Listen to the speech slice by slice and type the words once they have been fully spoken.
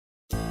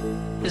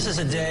This is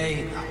a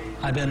day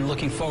I've been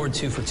looking forward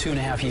to for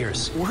 2.5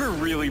 years. We're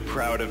really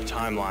proud of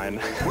Timeline.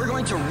 We're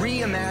going to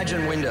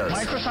reimagine Windows.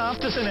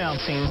 Microsoft is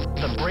announcing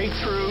the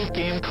breakthrough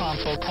game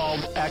console called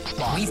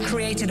Xbox. We've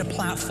created a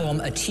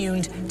platform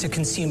attuned to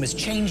consumers'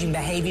 changing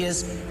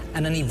behaviors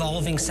and an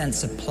evolving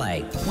sense of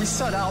play. We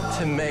set out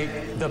to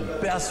make the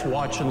best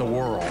watch in the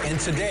world. And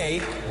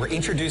today, we're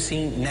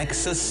introducing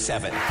Nexus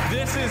 7.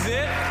 This is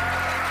it,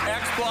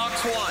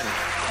 Xbox One.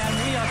 And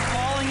we are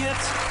calling it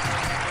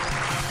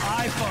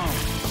iPhone.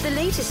 The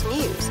latest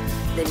news,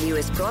 the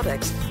newest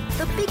products,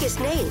 the biggest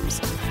names.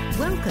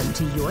 Welcome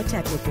to Your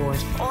Tech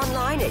Report.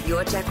 Online at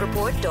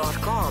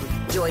YourTechReport.com.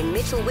 Join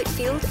Mitchell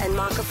Whitfield and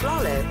Mark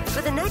Aflalo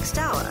for the next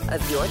hour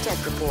of Your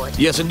Tech Report.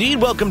 Yes,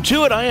 indeed. Welcome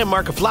to it. I am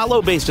Mark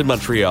Aflalo, based in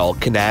Montreal,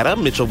 Canada.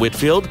 Mitchell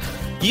Whitfield.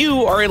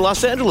 You are in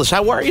Los Angeles.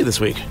 How are you this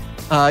week?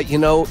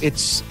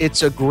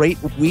 It's a great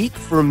week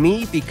for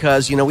me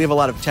because, we have a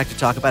lot of tech to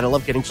talk about. I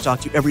love getting to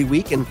talk to you every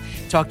week and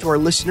talk to our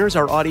listeners,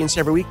 our audience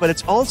every week. But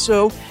it's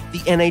also the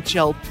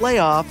NHL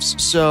playoffs.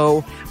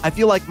 So I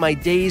feel like my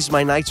days,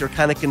 my nights are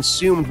kind of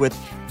consumed with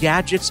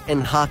gadgets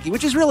and hockey,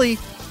 which is really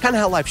kind of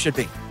how life should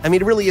be. I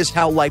mean, it really is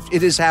how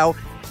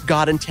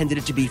God intended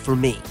it to be for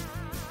me.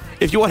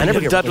 If you want to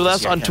get in touch with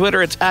us on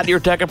Twitter, it's at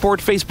YourTechReport,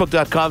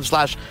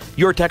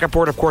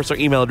 Facebook.com/YourTechReport. Of course, our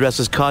email address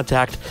is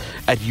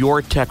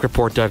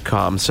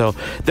contact@YourTechReport.com. So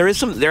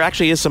there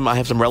actually is some, I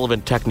have some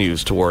relevant tech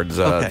news towards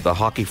the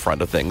hockey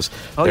front of things.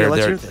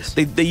 Let's hear this.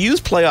 They use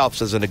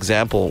playoffs as an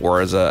example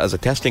or as a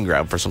testing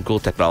ground for some cool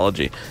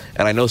technology.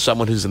 And I know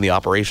someone who's in the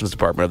operations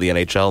department of the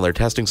NHL, and they're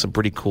testing some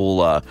pretty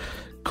cool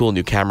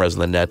new cameras in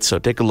the net. So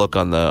take a look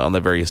on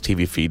the various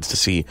TV feeds to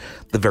see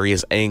the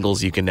various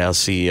angles you can now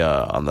see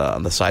on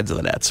the sides of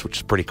the nets, which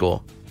is pretty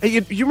cool.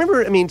 Hey, you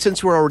remember,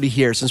 since we're already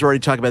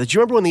talking about this, do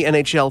you remember when the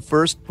NHL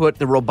first put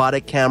the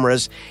robotic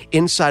cameras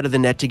inside of the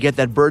net to get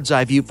that bird's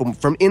eye view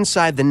from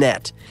inside the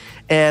net?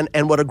 And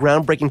what a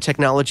groundbreaking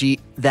technology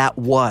that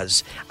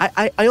was.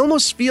 I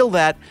almost feel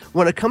that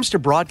when it comes to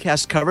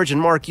broadcast coverage,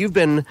 and Mark, you've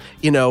been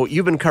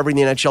covering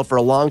the NHL for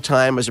a long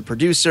time as a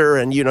producer,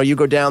 and you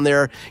go down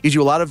there, you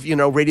do a lot of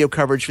radio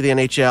coverage for the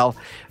NHL.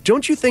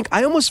 Don't you think?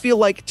 I almost feel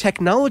like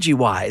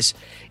technology-wise,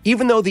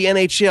 even though the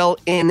NHL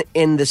in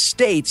the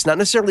States, not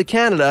necessarily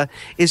Canada,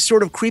 is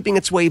sort of creeping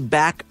its way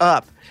back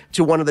up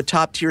to one of the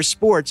top-tier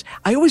sports,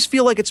 I always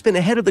feel like it's been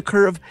ahead of the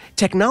curve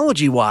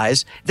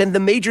technology-wise than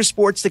the major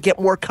sports that get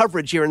more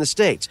coverage here in the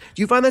States.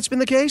 Do you find that's been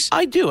the case?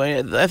 I do.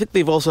 I think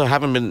they've also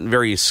haven't been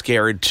very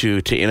scared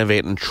to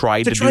innovate and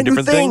try to do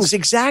different things.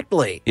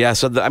 Exactly. Yeah,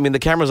 so the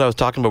cameras I was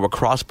talking about were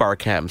crossbar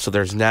cams. So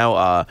there's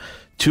now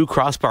 2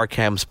 crossbar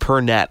cams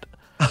per net.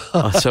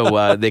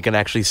 So they can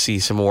actually see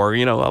some more,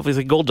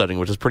 obviously goal dutting,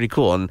 which is pretty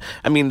cool. And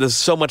there's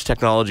so much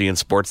technology in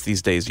sports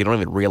these days, you don't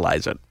even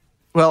realize it.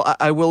 Well,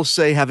 I will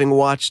say, having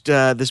watched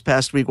this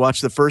past week,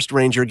 watched the first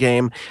Ranger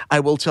game, I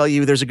will tell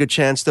you there's a good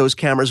chance those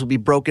cameras will be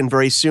broken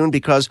very soon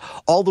because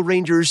all the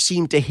Rangers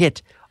seem to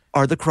hit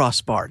are the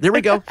crossbar. There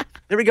we go.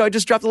 I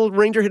just dropped a little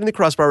Ranger hitting the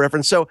crossbar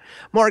reference. So,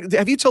 Mark,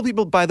 have you told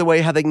people, by the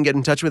way, how they can get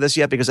in touch with us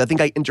yet? Because I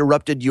think I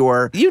interrupted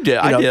your... You did.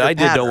 I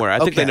did. Don't worry. I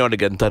think they know how to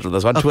get in touch with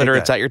us. On Twitter,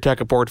 it's at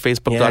YourTechReport,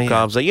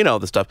 Facebook.com. So you know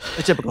the stuff.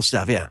 The typical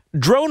stuff, yeah.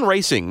 Drone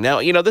racing.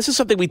 Now, this is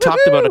something we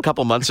talked about a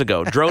couple months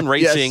ago. Drone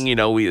racing,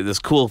 yes. This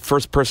cool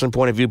first-person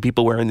point of view,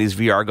 people wearing these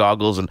VR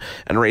goggles and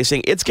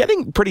racing. It's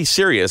getting pretty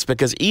serious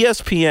because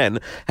ESPN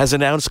has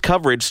announced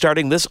coverage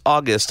starting this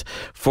August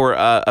for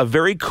a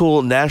very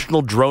cool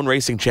National Drone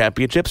Racing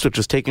Championships, which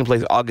is taking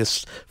place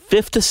August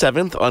 5th to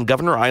 7th on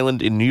Governor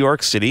Island in New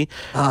York City.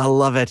 I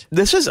love it.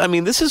 This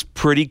is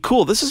pretty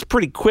cool. This is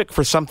pretty quick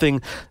for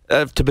something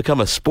to become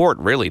a sport,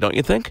 really, don't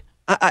you think?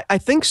 I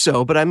think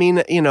so, but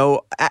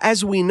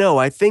as we know,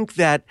 I think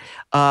that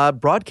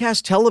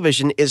broadcast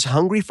television is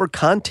hungry for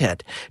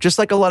content, just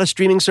like a lot of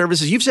streaming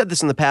services. You've said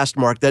this in the past,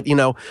 Mark, that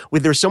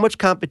there's so much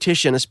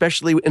competition,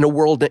 especially in a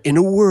world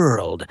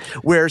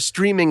where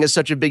streaming is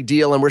such a big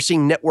deal, and we're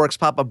seeing networks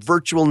pop up,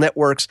 virtual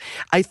networks.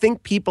 I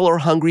think people are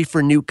hungry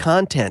for new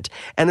content,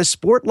 and a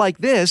sport like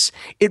this,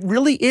 it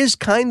really is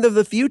kind of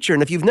the future.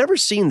 And if you've never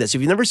seen this, if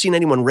you've never seen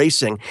anyone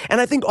racing,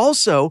 and I think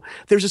also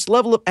there's this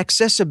level of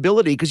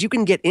accessibility because you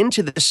can get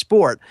into the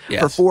sport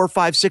for $400,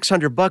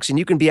 $500, $600, and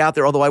you can be out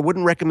there. Although I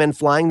wouldn't recommend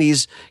flying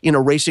these,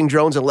 racing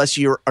drones unless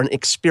you're an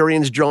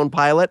experienced drone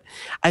pilot.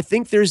 I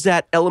think there's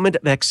that element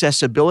of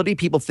accessibility.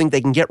 People think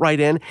they can get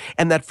right in,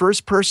 and that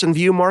first-person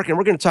view, Mark. And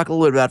we're going to talk a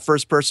little bit about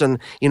first-person,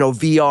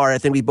 VR. I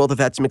think we both have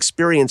had some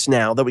experience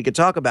now that we could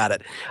talk about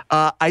it.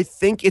 I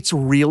think it's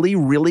really,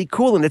 really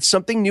cool, and it's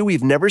something new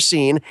we've never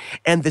seen.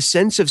 And the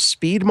sense of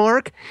speed,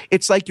 Mark,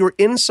 it's like you're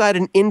inside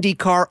an Indy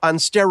car on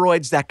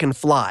steroids that can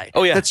fly.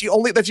 Oh yeah, that's the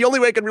only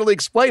way I can really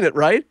explain it,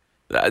 right?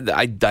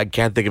 I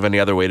can't think of any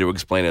other way to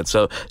explain it.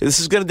 So this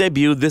is going to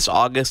debut this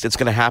August. It's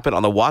going to happen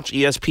on the Watch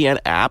ESPN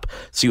app.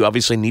 So you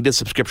obviously need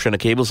a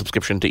cable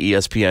subscription to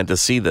ESPN to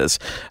see this.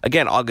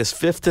 Again,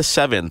 August 5th to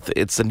 7th.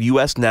 It's the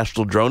U.S.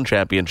 National Drone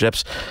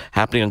Championships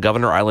happening on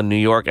Governor Island, New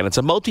York. And it's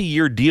a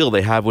multi-year deal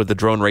they have with the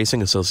Drone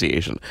Racing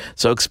Association.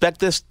 So expect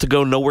this to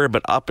go nowhere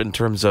but up in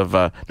terms of,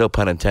 no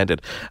pun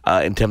intended,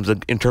 in terms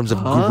of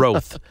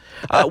growth.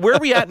 Where are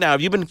we at now?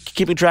 Have you been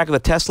keeping track of the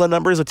Tesla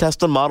numbers, the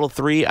Tesla Model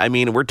 3? I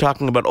mean, we're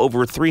talking about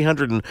over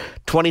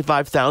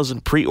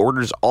 325,000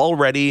 pre-orders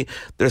already.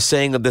 They're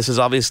saying that this is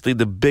obviously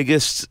the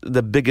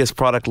biggest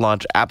product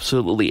launch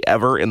absolutely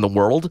ever in the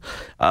world,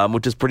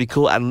 which is pretty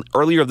cool. And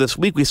earlier this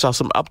week, we saw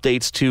some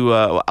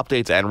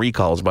updates and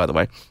recalls, by the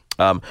way.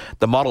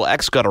 The Model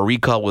X got a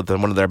recall with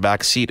one of their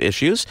back seat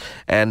issues,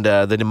 and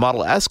the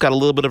Model S got a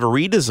little bit of a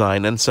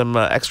redesign and some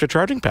extra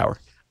charging power.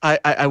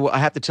 I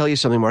have to tell you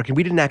something, Mark, and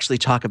we didn't actually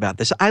talk about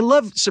this. I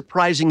love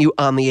surprising you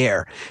on the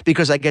air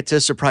because I get to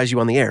surprise you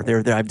on the air.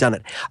 There, I've done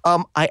it.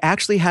 I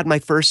actually had my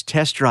first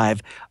test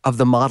drive of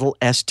the Model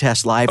S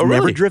Tesla. I've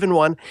never driven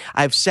one.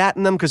 I've sat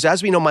in them because,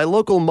 as we know, my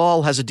local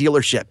mall has a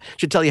dealership.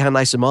 Should tell you how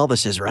nice a mall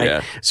this is, right?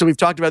 Yeah. So we've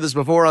talked about this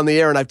before on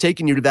the air, and I've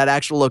taken you to that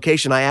actual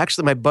location.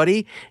 My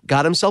buddy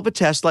got himself a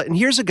Tesla, and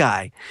here's a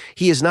guy.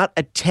 He is not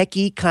a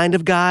techie kind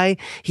of guy.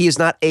 He is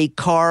not a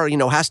car,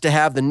 has to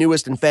have the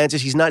newest and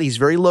fanciest. He's not. He's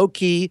very low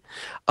key.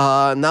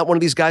 Not one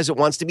of these guys that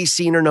wants to be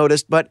seen or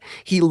noticed, but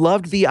he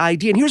loved the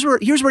idea. And here's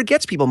where it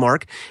gets people,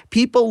 Mark.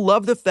 People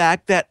love the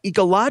fact that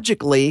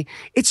ecologically,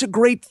 it's a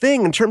great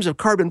thing in terms of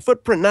carbon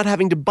footprint, not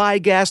having to buy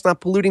gas,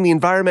 not polluting the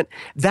environment.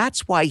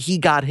 That's why he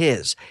got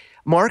his.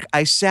 Mark,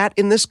 I sat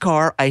in this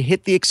car. I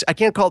hit I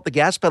can't call it the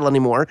gas pedal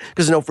anymore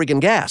because there's no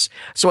freaking gas.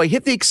 So I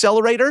hit the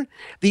accelerator.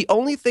 The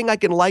only thing I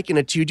can liken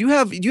it to, do you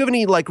have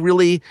any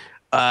really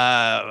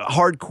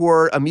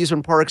hardcore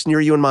amusement parks near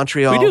you in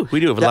Montreal? We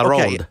do have a lot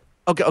around.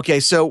 Okay.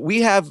 So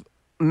we have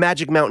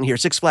Magic Mountain here,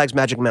 Six Flags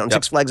Magic Mountain. Yep.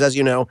 Six Flags, as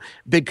you know,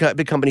 big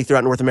company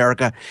throughout North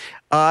America.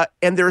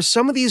 And there are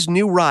some of these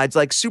new rides,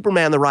 like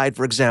Superman the Ride,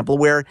 for example,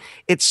 where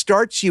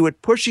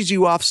it pushes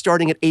you off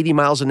starting at 80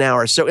 miles an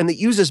hour. So, and it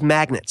uses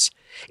magnets.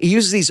 It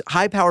uses these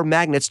high-power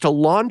magnets to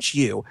launch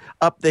you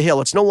up the hill.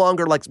 It's no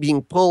longer like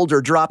being pulled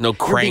or dropped. No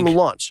crank. You're being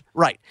launched.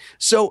 Right.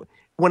 So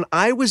when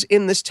I was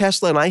in this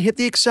Tesla and I hit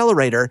the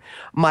accelerator,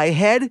 my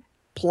head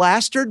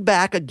plastered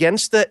back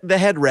against the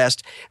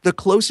headrest. The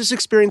closest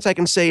experience I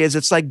can say is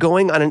it's like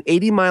going on an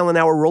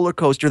 80-mile-an-hour roller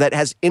coaster that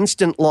has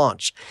instant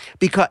launch.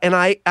 And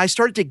I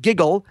started to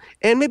giggle,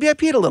 and maybe I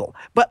peed a little.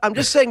 But I'm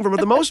just saying, for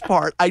the most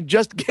part, I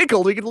just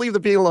giggled. You can leave the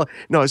peeing alone.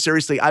 No,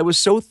 seriously, I was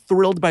so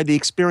thrilled by the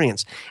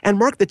experience. And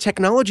Mark, the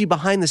technology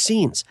behind the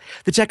scenes,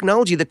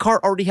 the car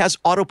already has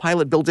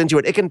autopilot built into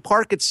it. It can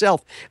park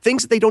itself,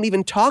 things that they don't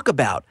even talk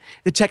about.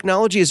 The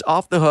technology is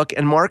off the hook.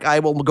 And Mark, I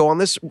will go on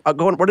this.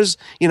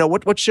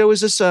 What show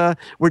is this?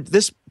 Where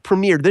this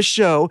premiered, this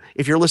show,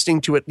 if you're listening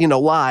to it,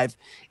 live,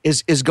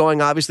 is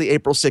going obviously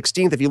April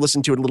 16th. If you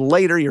listen to it a little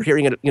later, you're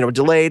hearing it,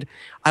 delayed.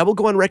 I will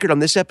go on record on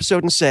this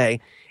episode and say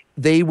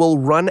they will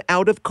run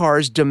out of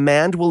cars.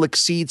 Demand will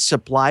exceed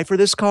supply for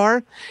this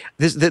car.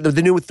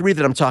 The new 3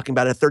 that I'm talking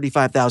about at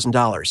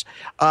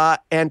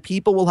 $35,000. And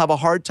people will have a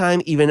hard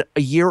time even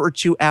a year or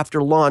two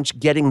after launch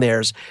getting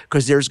theirs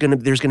because there's going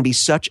to be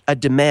such a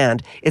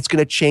demand. It's going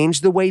to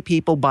change the way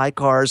people buy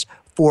cars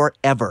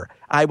forever.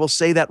 I will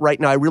say that right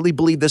now. I really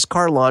believe this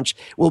car launch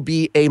will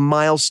be a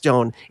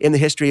milestone in the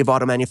history of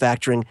auto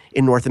manufacturing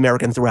in North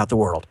America and throughout the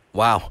world.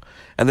 Wow.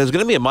 And there's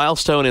going to be a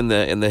milestone in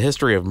the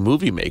history of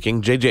movie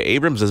making. J.J.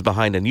 Abrams is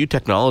behind a new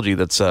technology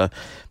that's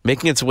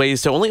making its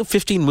ways to only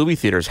 15 movie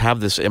theaters have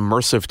this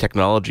immersive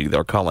technology,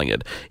 they're calling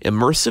it.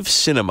 Immersive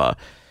cinema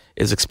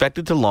is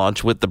expected to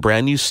launch with the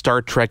brand new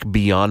Star Trek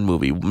Beyond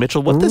movie.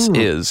 Mitchell, what this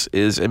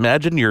is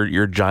imagine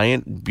your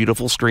giant,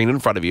 beautiful screen in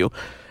front of you,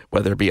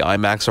 whether it be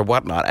IMAX or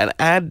whatnot, and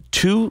add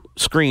 2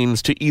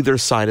 screens to either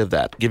side of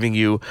that, giving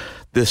you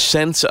this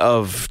sense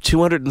of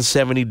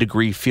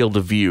 270-degree field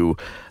of view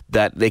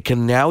that they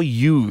can now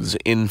use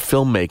in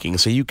filmmaking.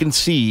 So you can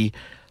see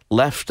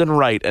left and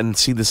right and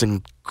see this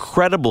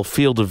incredible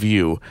field of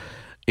view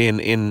in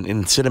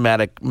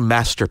cinematic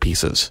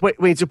masterpieces.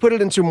 Wait, to put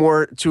it into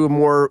a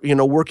more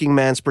working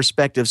man's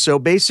perspective. So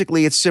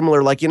basically it's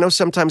similar, like,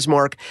 sometimes,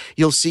 Mark,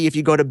 you'll see if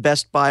you go to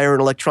Best Buy or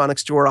an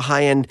electronics store, a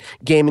high-end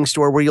gaming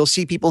store, where you'll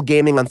see people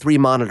gaming on 3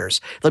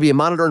 monitors. There'll be a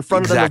monitor in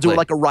front of them, they'll do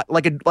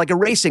like a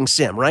racing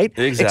sim, right?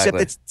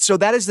 Exactly. So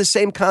that is the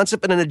same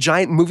concept, but in a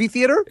giant movie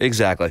theater?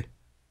 Exactly.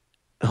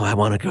 Oh, I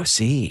want to go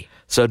see.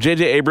 So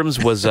J.J.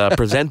 Abrams was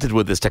presented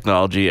with this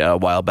technology a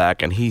while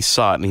back, and he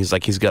saw it, and he's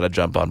like, he's got to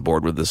jump on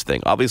board with this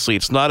thing. Obviously,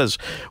 it's not as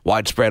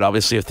widespread,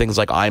 obviously, of things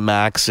like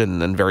IMAX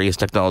and various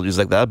technologies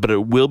like that, but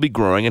it will be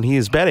growing, and he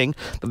is betting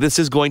that this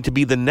is going to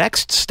be the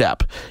next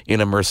step in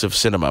immersive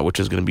cinema, which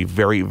is going to be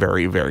very,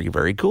 very, very,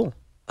 very cool.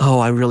 Oh,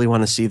 I really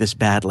want to see this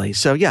badly.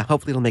 So, yeah,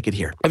 hopefully it'll make it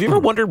here. Have you ever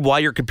wondered why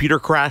your computer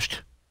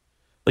crashed?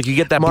 Like, you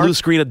get that blue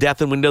screen of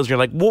death in Windows, and you're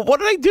like, well,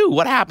 what did I do?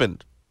 What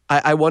happened?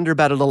 I wonder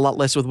about it a lot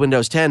less with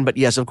Windows 10, but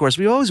yes, of course,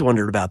 we always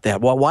wondered about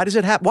that. Well, why does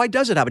it happen? Why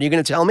does it happen? Are you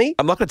going to tell me?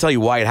 I'm not going to tell you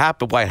why it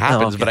happens,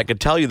 okay. but I can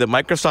tell you that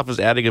Microsoft is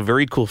adding a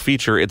very cool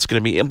feature. It's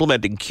going to be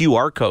implementing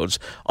QR codes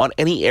on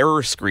any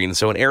error screen.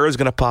 So an error is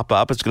going to pop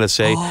up. It's going to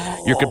say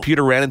your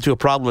computer ran into a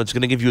problem. It's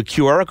going to give you a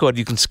QR code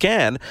you can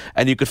scan,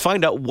 and you can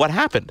find out what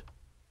happened.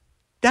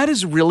 That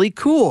is really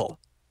cool.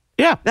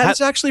 Yeah. That's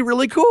actually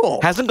really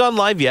cool. Hasn't gone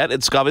live yet.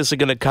 It's obviously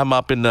going to come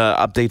up in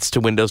updates to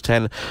Windows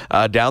 10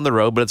 down the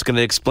road, but it's going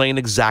to explain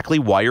exactly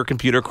why your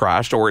computer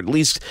crashed, or at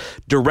least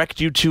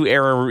direct you to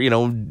error,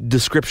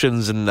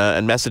 descriptions and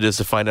messages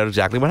to find out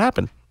exactly what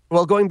happened.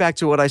 Well, going back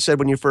to what I said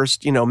when you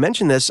first,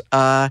 mentioned this,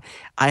 I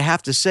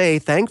have to say,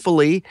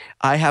 thankfully,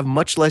 I have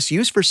much less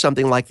use for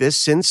something like this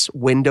since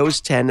Windows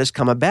 10 has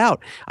come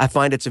about. I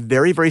find it's a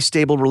very, very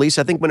stable release.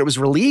 I think when it was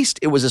released,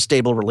 it was a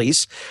stable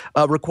release.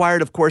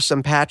 Required, of course,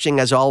 some patching,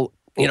 as all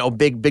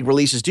big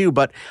releases do,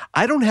 but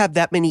I don't have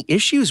that many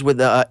issues with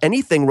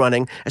anything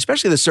running,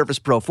 especially the Surface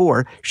Pro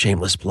 4.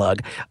 Shameless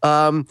plug.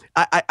 I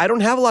don't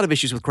have a lot of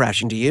issues with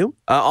crashing. Do you?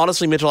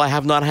 Honestly, Mitchell, I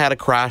have not had a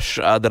crash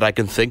that I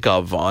can think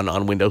of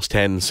on Windows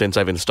 10 since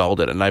I've installed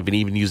it, and I've been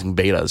even using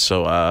betas.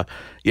 So,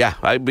 yeah,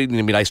 it'd be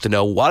nice to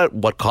know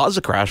what caused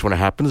the crash when it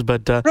happens,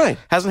 but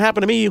hasn't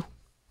happened to me.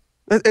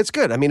 It's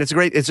good. I mean, it's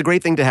a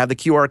great thing to have the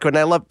QR code. And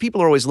I love,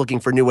 people are always looking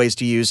for new ways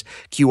to use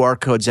QR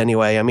codes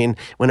anyway. I mean,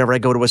 whenever I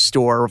go to a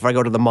store or if I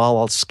go to the mall,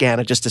 I'll scan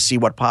it just to see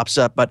what pops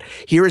up. But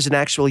here is an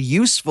actual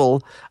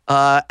useful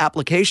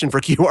application for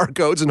QR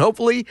codes, and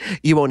hopefully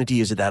you won't need to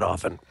use it that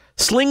often.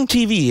 Sling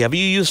TV. Have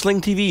you used Sling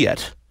TV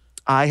yet?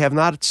 I have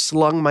not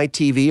slung my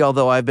TV,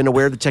 although I've been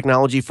aware of the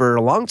technology for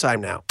a long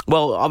time now.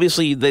 Well,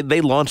 obviously,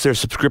 they launched their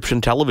subscription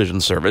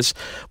television service,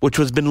 which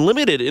has been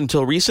limited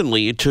until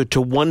recently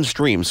to one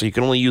stream. So you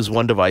can only use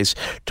one device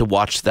to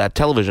watch that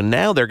television.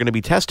 Now they're going to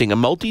be testing a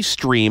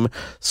multi-stream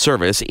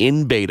service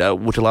in beta,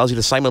 which allows you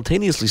to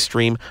simultaneously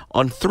stream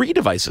on 3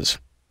 devices.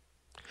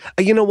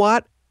 You know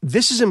what?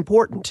 This is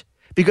important.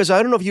 Because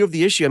I don't know if you have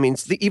the issue. I mean,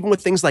 even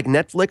with things like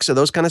Netflix or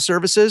those kind of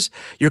services,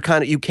 you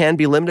can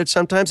be limited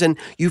sometimes, and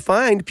you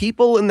find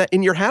people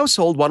in your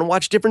household want to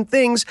watch different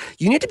things.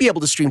 You need to be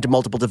able to stream to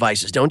multiple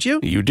devices, don't you?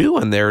 You do,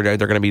 and they're going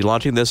to be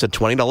launching this at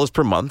 $20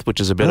 per month,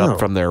 which is a bit up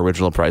from their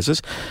original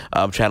prices.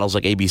 Channels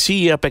like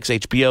ABC, Epix,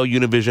 HBO,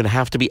 Univision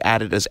have to be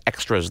added as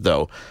extras,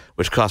 though,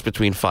 which cost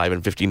between $5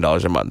 and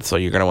 $15 a month. So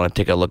you're going to want to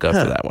take a look out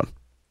for that one.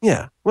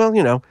 Yeah.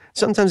 Well,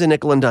 sometimes a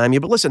nickel and dime you.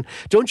 But listen,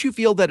 don't you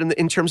feel that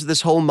in terms of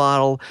this whole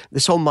model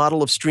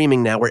of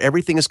streaming now, where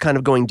everything is kind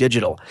of going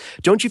digital,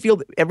 don't you feel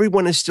that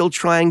everyone is still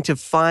trying to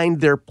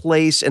find their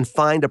place and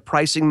find a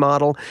pricing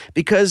model?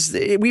 Because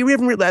we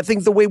haven't really, I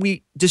think the way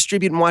we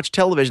distribute and watch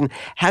television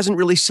hasn't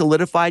really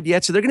solidified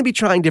yet. So they're going to be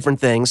trying different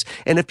things.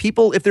 And if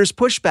there's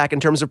pushback in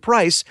terms of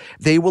price,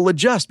 they will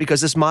adjust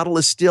because this model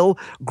is still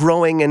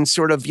growing and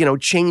sort of,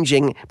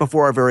 changing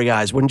before our very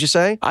eyes. Wouldn't you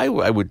say? I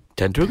would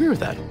tend to agree with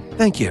that.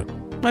 Thank you.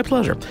 My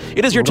pleasure.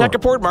 It is your Tech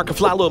Report. Mark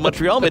Aflalo in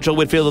Montreal, Mitchell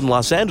Whitfield in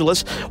Los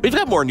Angeles. We've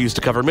got more news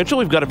to cover, Mitchell.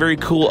 We've got a very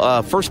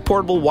cool first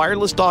portable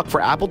wireless dock for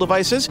Apple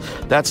devices.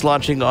 That's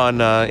launching on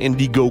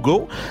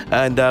Indiegogo.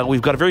 And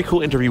we've got a very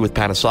cool interview with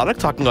Panasonic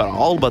talking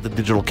all about the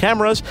digital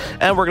cameras.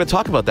 And we're going to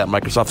talk about that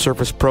Microsoft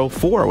Surface Pro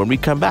 4 when we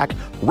come back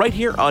right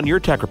here on Your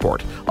Tech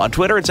Report. On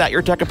Twitter, it's at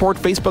Your Tech Report,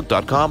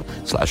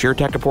 Facebook.com/Your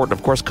Tech Report, and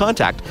of course,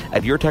 contact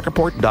at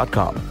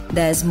YourTechReport.com.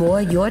 There's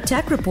more Your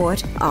Tech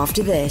Report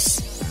after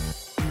this.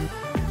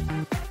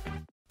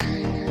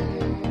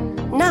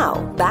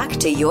 Now, back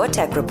to Your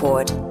Tech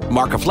Report.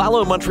 Mark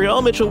Aflalo in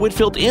Montreal, Mitchell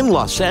Whitfield in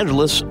Los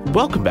Angeles.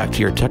 Welcome back to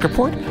Your Tech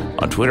Report.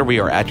 On Twitter, we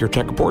are at Your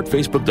Tech Report,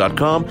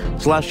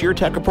 Facebook.com/Your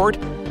Tech Report.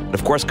 And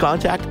of course,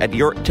 contact at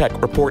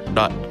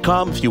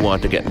YourTechReport.com if you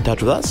want to get in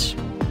touch with us.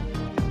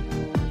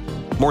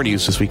 More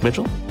news this week,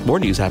 Mitchell. More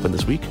news happened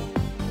this week.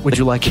 Would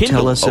you like to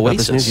tell us about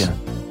this news? Yeah.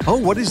 Oh,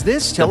 what is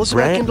this? Tell us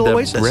about Kindle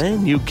Oasis. The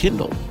brand new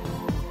Kindle.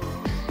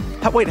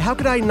 How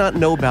could I not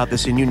know about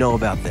this and you know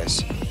about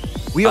this?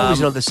 We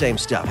always know the same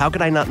stuff. How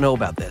could I not know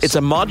about this? It's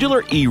a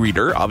modular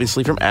e-reader,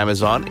 obviously from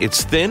Amazon.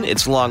 It's thin.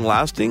 It's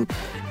long-lasting.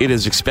 It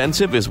is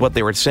expensive, is what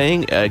they were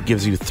saying. It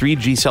gives you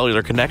 3G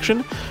cellular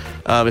connection.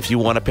 If you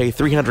want to pay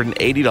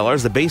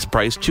 $380, the base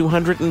price,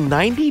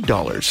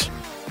 $290.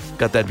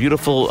 Got that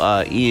beautiful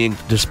e-ink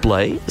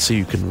display, so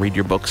you can read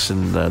your books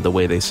in the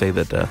way they say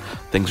that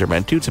things are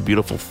meant to. It's a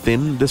beautiful,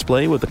 thin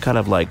display with a kind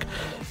of like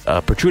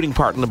protruding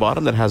part in the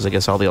bottom that has, I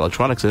guess, all the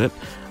electronics in it.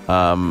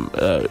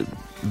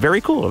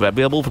 Very cool.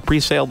 Available for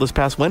pre-sale this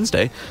past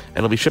Wednesday, and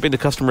it'll be shipping to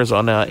customers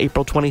on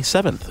April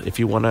 27th if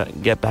you want to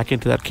get back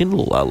into that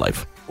Kindle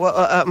life. Well,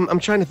 I'm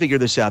trying to figure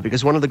this out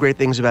because one of the great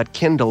things about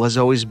Kindle has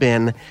always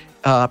been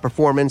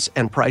performance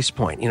and price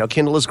point.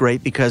 Kindle is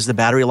great because the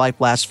battery life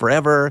lasts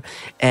forever,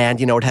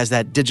 and it has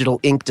that digital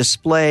ink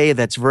display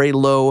that's very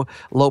low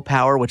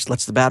power, which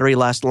lets the battery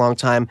last a long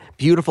time.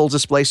 Beautiful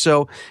display.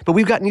 But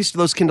we've gotten used to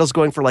those Kindles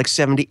going for like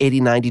 $70,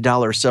 $80,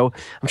 $90. So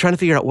I'm trying to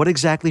figure out what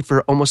exactly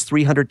for almost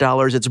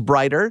 $300. It's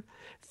brighter,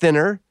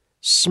 thinner,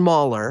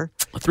 smaller,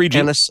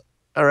 3G.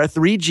 Or a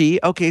 3G.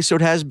 Okay, so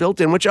it has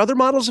built-in, which other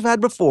models have had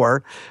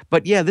before.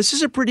 But yeah, this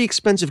is a pretty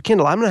expensive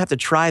Kindle. I'm going to have to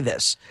try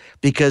this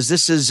because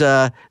this is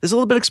a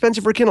little bit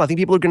expensive for Kindle. I think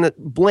people are going to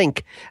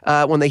blink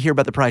when they hear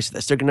about the price of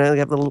this. They're going to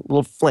have a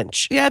little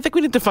flinch. Yeah, I think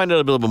we need to find out a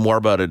little bit more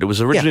about it. It was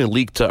originally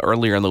leaked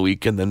earlier in the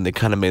week, and then they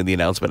kind of made the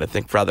announcement, I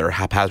think, rather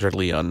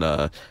haphazardly on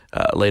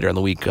later in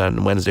the week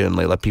on Wednesday, and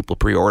they let people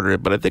pre-order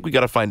it. But I think we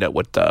got to find out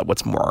what's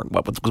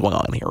going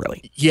on here,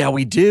 really. Yeah,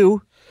 we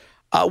do.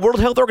 World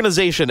Health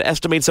Organization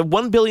estimates that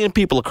 1 billion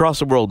people across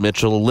the world,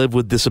 Mitchell, live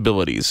with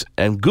disabilities.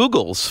 And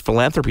Google's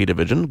philanthropy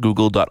division,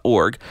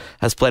 google.org,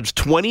 has pledged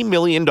 $20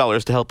 million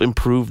to help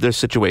improve their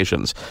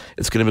situations.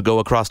 It's going to go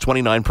across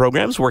 29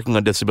 programs working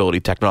on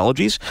disability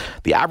technologies.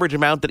 The average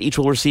amount that each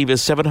will receive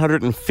is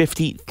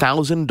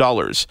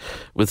 $750,000,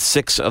 with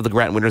 6 of the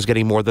grant winners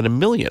getting more than $1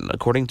 million,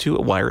 according to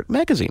Wired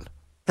magazine.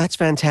 That's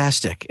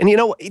fantastic. And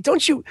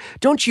don't you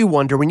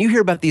wonder when you hear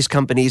about these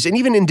companies and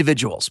even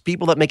individuals,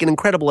 people that make an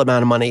incredible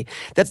amount of money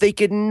that they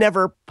could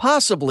never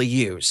possibly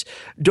use?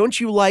 Don't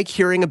you like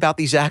hearing about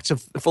these acts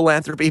of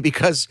philanthropy?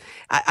 Because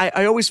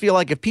I always feel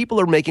like if people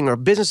are making, or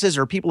businesses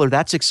or people are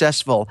that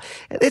successful,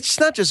 it's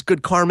not just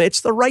good karma.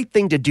 It's the right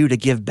thing to do to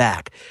give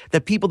back.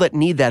 The people that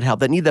need that help,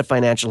 that need that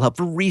financial help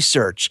for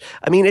research.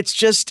 I mean,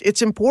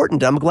 it's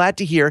important. I'm glad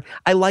to hear.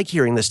 I like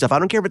hearing this stuff. I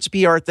don't care if it's a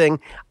PR thing.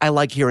 I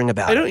like hearing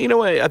about it.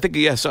 I think,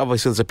 yes,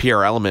 obviously there's a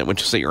PR element,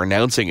 which is that you're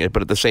announcing it,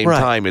 but at the same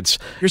time,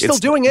 you're still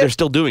doing it. They're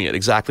still doing it,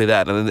 exactly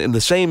that. And in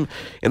the same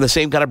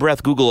kind of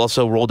breath, Google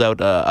also rolled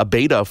out a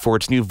beta for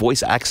its new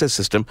voice access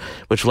system,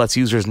 which lets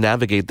users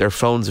navigate their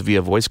phones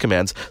via voice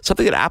commands,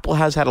 something that Apple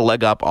has had a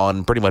leg up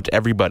on pretty much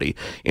everybody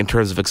in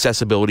terms of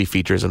accessibility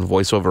features and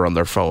voiceover on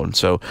their phone.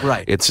 So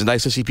it's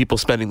nice to see people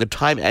spending the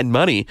time and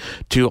money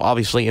to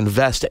obviously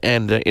invest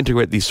and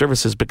integrate these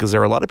services, because there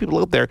are a lot of people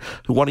out there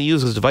who want to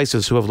use those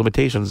devices who have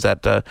limitations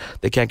that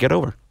they can't get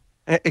over.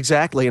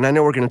 Exactly. And I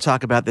know we're going to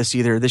talk about this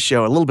either this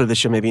show, a little bit of this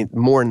show, maybe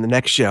more in the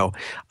next show.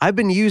 I've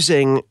been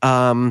using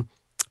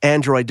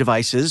Android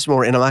devices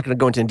more, and I'm not going to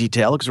go into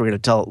detail because we're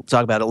going to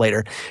talk about it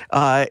later,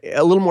 a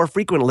little more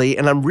frequently.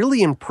 And I'm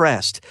really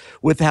impressed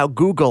with how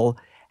Google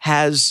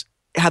has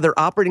how their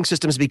operating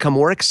systems become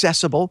more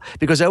accessible,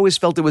 because I always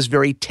felt it was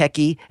very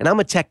techy, and I'm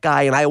a tech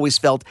guy, and I always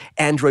felt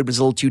Android was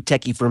a little too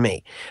techy for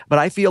me. But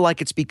I feel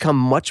like it's become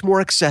much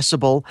more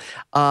accessible,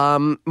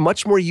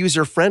 much more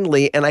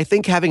user-friendly, and I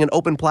think having an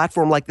open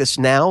platform like this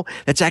now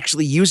that's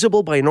actually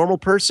usable by a normal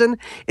person,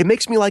 it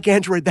makes me like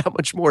Android that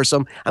much more.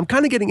 So I'm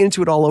kind of getting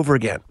into it all over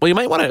again. Well, you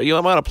might want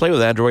to play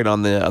with Android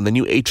on the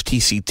new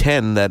HTC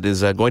 10 that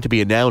is going to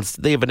be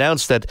announced. They have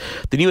announced that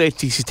the new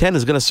HTC 10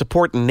 is going to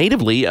support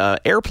natively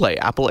AirPlay,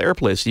 Apple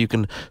AirPlay. So you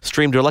can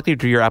stream directly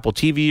to your Apple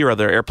TV or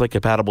other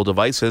AirPlay-compatible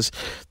devices.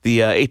 The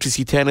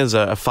HTC 10 is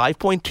a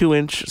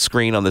 5.2-inch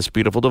screen on this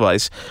beautiful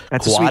device,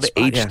 That's quad a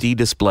sweet spot, HD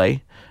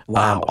display.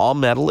 Wow. All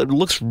metal. It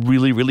looks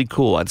really, really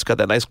cool. It's got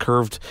that nice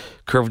curved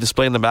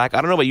display in the back.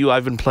 I don't know about you.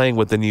 I've been playing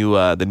with the new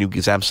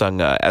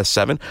Samsung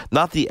S7.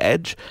 Not the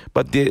Edge,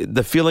 but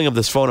the feeling of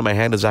this phone in my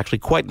hand is actually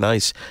quite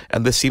nice.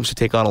 And this seems to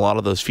take on a lot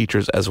of those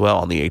features as well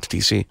on the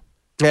HTC.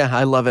 Yeah,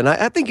 I love it.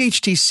 I think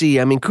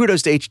HTC,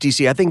 kudos to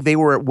HTC. I think they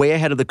were way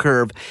ahead of the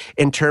curve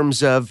in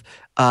terms of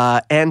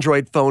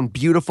Android phone,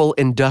 beautiful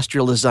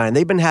industrial design.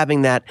 They've been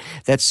having that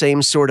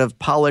same sort of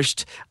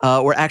polished,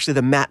 or actually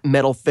the matte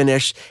metal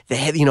finish,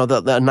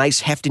 the nice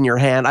heft in your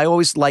hand. I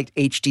always liked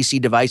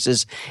HTC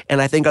devices,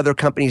 and I think other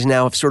companies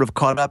now have sort of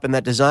caught up in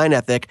that design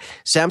ethic.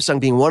 Samsung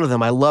being one of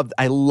them. I love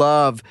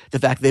the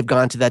fact they've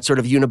gone to that sort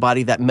of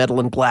unibody, that metal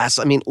and glass.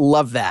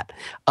 Love that.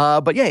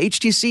 But yeah,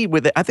 HTC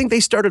with it. I think they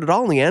started it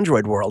all in the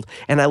Android world,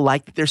 and I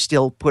like that they're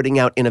still putting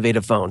out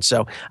innovative phones.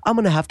 So I'm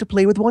going to have to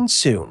play with one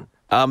soon.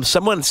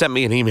 Someone sent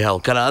me an email,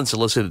 kind of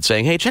unsolicited,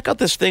 saying, hey, check out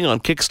this thing on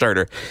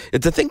Kickstarter.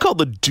 It's a thing called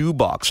the Do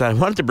Box. And I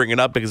wanted to bring it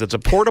up because it's a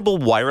portable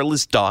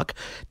wireless dock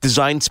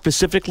designed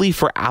specifically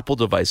for Apple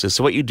devices.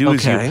 So what you do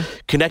is you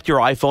connect your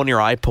iPhone, your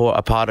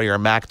iPod, or your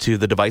Mac to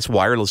the device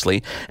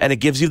wirelessly, and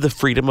it gives you the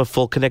freedom of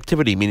full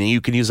connectivity, meaning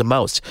you can use a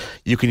mouse,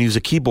 you can use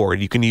a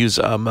keyboard, you can use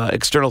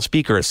external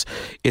speakers.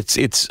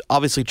 It's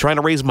obviously trying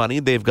to raise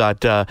money. They've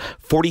got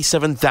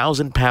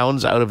 47,000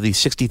 pounds out of the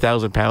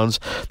 60,000 pounds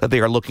that they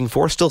are looking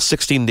for. Still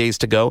 16 days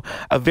to go.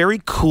 A very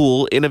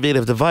cool,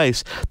 innovative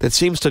device that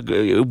seems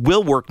to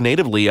will work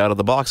natively out of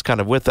the box,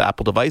 kind of with the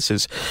Apple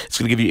devices. It's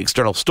going to give you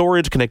external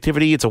storage,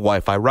 connectivity. It's a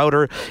Wi-Fi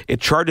router.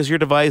 It charges your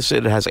device.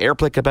 It has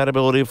AirPlay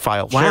compatibility,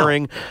 file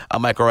sharing, a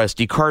micro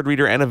SD card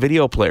reader, and a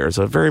video player.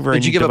 So very, very neat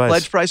device. Did you give a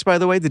pledge price, by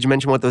the way? Did you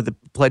mention what the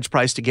pledge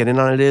price to get in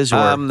on it is?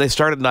 Or? They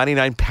start at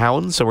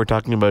 £99, so we're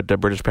talking about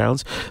British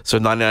pounds. So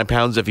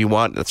 £99 if you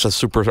want. It's a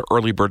super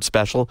early bird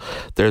special.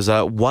 There's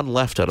one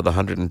left out of the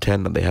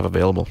 110 that they have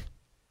available.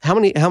 How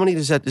many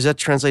does that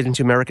translate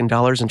into American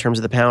dollars in terms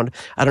of the pound?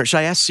 Should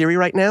I ask Siri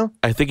right now?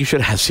 I think you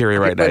should ask Siri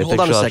right now. Hold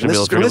on a second.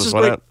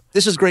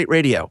 This is great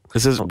radio.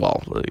 This is,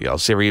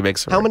 Siri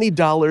makes... How many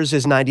dollars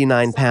is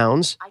 99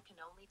 pounds? I can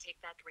only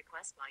take that request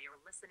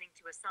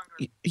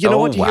You know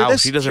what? You hear wow,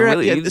 this? she doesn't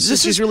really. Yeah,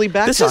 she's really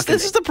back this talking.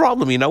 This is the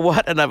problem. You know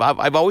what? And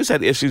I've always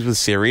had issues with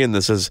Siri, and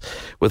this is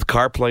with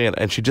CarPlay,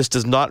 and she just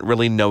does not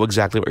really know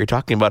exactly what you're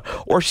talking about,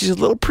 or she's a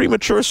little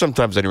premature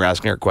sometimes when you're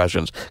asking her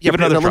questions. Give it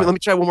another try. Let me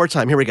try one more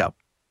time. Here we go.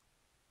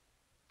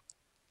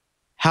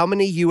 How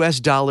many US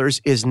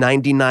dollars is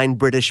 99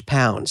 British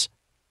pounds?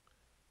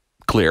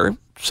 Clear,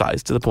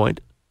 size to the point.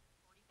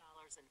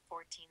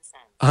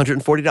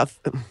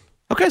 $140.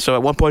 Okay, so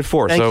at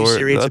 1.4. Thank so you,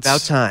 Siri. It's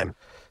about time.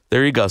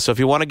 There you go. So if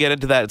you want to get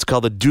into that, it's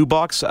called the Do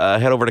Box.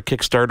 Head over to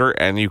Kickstarter,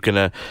 and you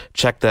can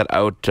check that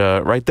out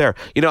right there.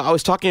 You know, I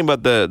was talking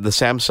about the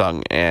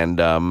Samsung, and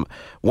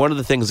one of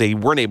the things they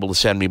weren't able to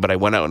send me, but I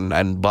went out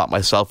and bought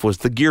myself, was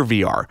the Gear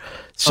VR.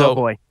 So, oh,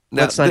 boy.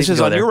 Now, this is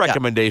on your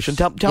recommendation.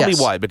 Yeah. Tell me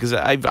why, because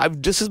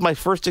this is my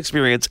first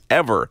experience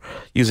ever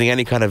using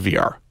any kind of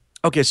VR.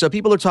 Okay, so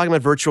people are talking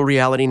about virtual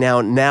reality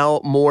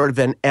now more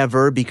than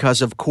ever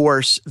because, of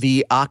course,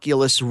 the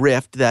Oculus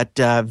Rift, that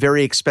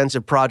very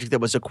expensive project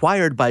that was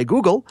acquired by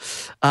Google,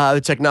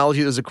 the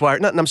technology that was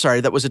acquired,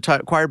 that was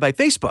acquired by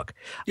Facebook.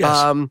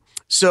 Yes.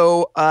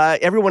 So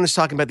everyone is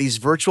talking about these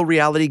virtual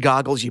reality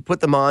goggles. You put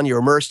them on, you're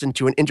immersed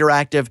into an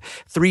interactive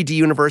 3D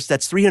universe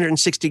that's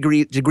 360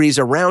 degrees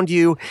around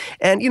you.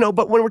 And,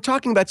 but when we're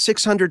talking about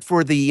 $600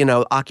 for the,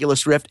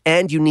 Oculus Rift,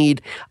 and you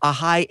need a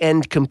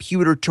high-end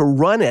computer to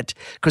run it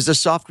because the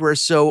software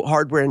is so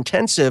hardware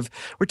intensive,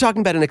 we're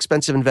talking about an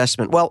expensive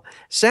investment. Well,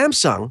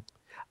 Samsung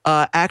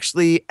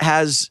actually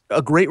has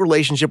a great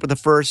relationship with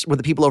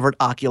the people over at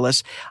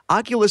Oculus.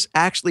 Oculus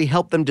actually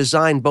helped them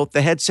design both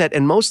the headset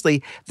and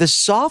mostly the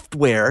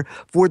software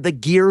for the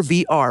Gear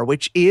VR,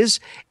 which is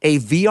a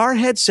VR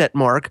headset,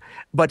 Mark.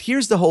 But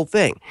here's the whole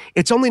thing.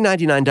 It's only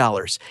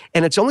 $99.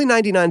 And it's only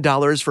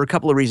 $99 for a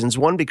couple of reasons.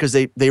 One, because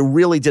they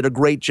really did a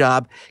great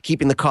job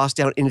keeping the cost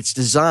down in its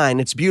design.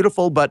 It's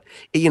beautiful, but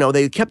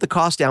they kept the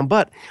cost down.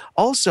 But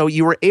also,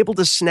 you were able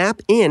to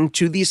snap in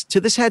to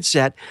this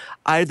headset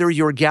either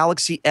your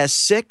Galaxy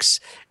S6,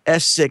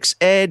 S6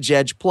 Edge,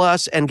 Edge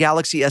Plus, and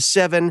Galaxy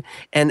S7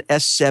 and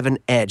S7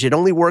 Edge. It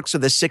only works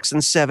with the 6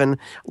 and 7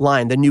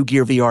 line, the new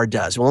Gear VR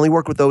does. It will only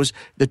work with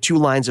the two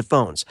lines of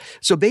phones.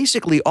 So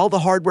basically, all the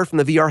hardware from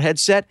the VR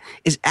headset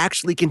is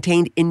actually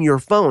contained in your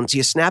phone. So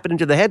you snap it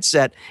into the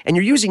headset, and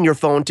you're using your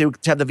phone to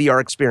have the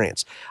VR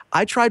experience.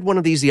 I tried one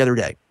of these the other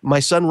day. My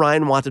son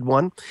Ryan wanted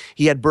one.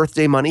 He had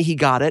birthday money. He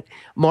got it.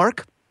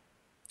 Mark,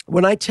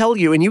 when I tell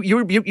you, and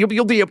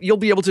you'll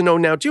be able to know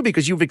now too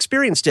because you've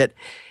experienced it,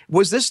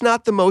 was this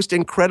not the most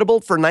incredible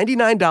for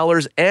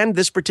 $99 and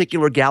this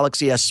particular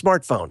Galaxy S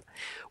smartphone?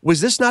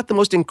 Was this not the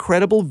most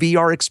incredible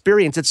VR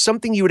experience? It's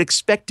something you would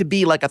expect to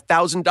be like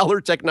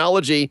 $1,000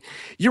 technology.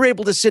 You're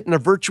able to sit in a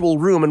virtual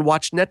room and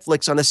watch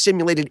Netflix on a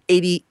simulated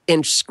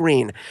 80-inch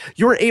screen.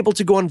 You're able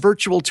to go on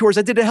virtual tours.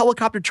 I did a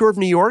helicopter tour of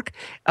New York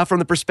from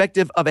the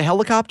perspective of a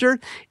helicopter,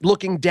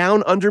 looking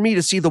down under me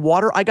to see the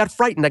water. I got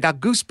frightened. I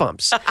got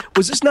goosebumps.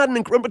 Was this not an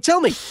incredible?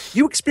 Tell me,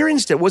 you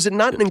experienced it. Was it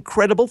not an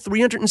incredible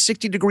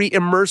 360-degree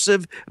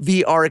immersive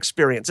VR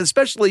experience,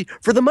 especially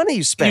for the money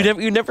you spent?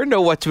 You never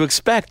know what to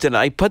expect, and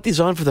I put these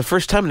on for the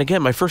first time, and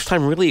again, my first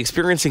time really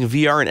experiencing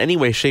VR in any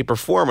way, shape, or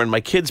form. And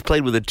my kids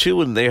played with it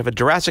too, and they have a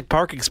Jurassic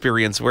Park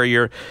experience where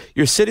you're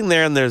sitting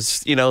there and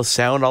there's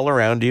sound all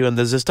around you, and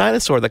there's this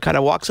dinosaur that kind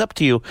of walks up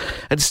to you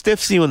and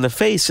stiffs you in the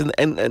face,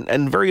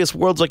 and various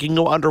worlds, like you can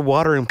go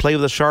underwater and play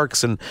with the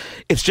sharks, and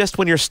it's just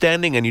when you're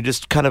standing and you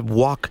just kind of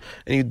walk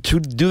and you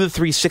do the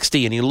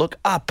 360 and you look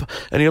up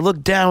and you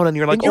look down and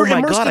you're like, oh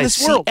my God, I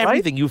see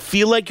everything. Right? You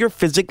feel like you're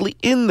physically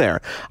in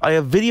there. I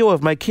have video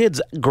of my kids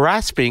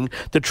grasping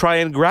to try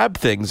and grab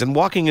things and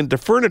walking into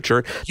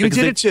furniture. You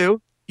did it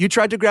too. You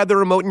tried to grab the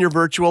remote in your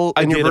virtual.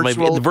 In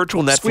the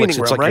virtual Netflix.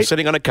 It's like you're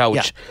sitting on a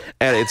couch,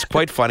 and it's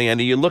quite funny. And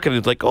you look at it,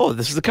 it's like, oh,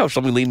 this is the couch.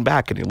 Let me lean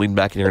back, and you lean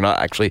back, and you're not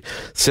actually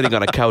sitting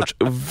on a couch.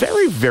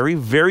 Very, very,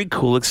 very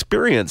cool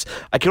experience.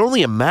 I can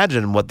only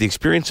imagine what the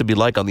experience would be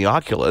like on the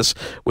Oculus,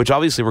 which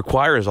obviously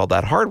requires all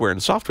that hardware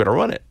and software to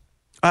run it.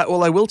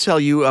 Well, I will tell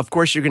you, of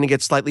course, you're going to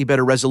get slightly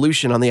better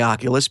resolution on the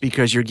Oculus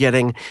because you're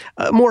getting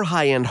more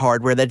high-end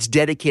hardware that's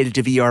dedicated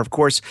to VR. Of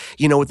course,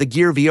 with the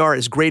Gear VR,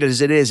 as great as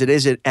it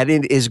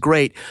is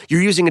great.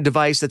 You're using a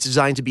device that's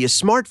designed to be a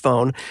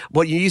smartphone.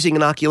 Well, you're using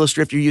an Oculus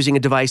Rift, you're using a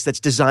device that's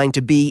designed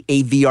to be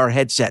a VR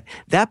headset.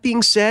 That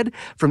being said,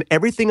 from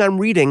everything I'm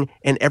reading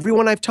and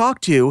everyone I've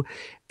talked to,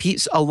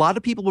 a lot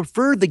of people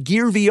prefer the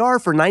Gear VR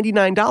for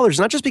 $99,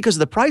 not just because of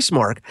the price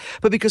mark,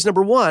 but because,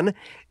 number one,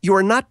 you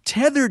are not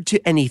tethered to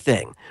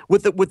anything.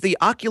 With the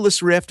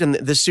Oculus Rift and the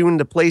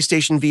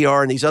PlayStation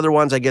VR and these other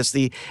ones, I guess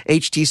the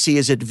HTC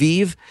is at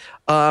Vive,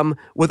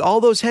 with all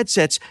those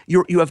headsets,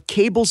 you have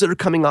cables that are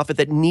coming off it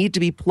that need to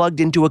be plugged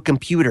into a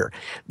computer.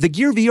 The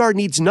Gear VR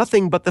needs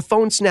nothing but the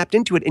phone snapped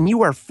into it, and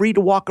you are free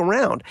to walk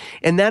around.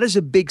 And that is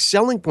a big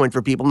selling point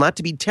for people, not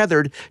to be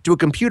tethered to a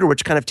computer,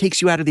 which kind of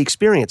takes you out of the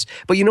experience.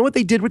 But you know what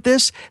they did with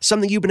this?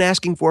 Something you've been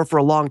asking for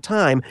a long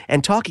time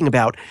and talking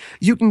about.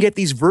 You can get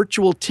these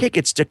virtual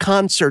tickets to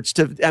concerts.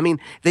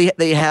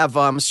 They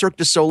have Cirque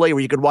du Soleil,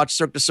 where you could watch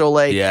Cirque du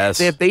Soleil. Yes.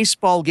 They have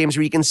baseball games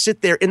where you can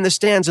sit there in the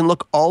stands and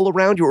look all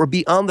around you or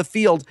be on the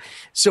field.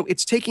 So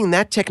it's taking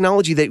that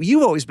technology that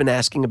you've always been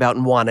asking about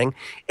and wanting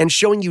and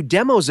showing you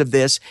demos of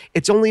this.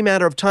 It's only a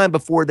matter of time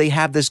before they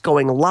have this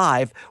going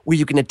live, where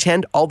you can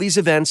attend all these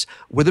events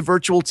with a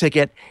virtual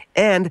ticket,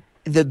 and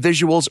the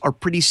visuals are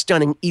pretty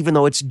stunning, even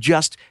though it's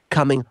just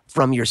coming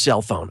from your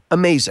cell phone.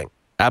 Amazing.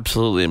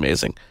 Absolutely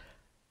amazing.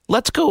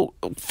 Let's go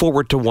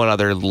forward to one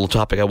other little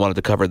topic I wanted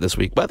to cover this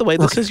week. By the way,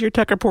 this is Your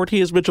Tech Report. He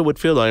is Mitchell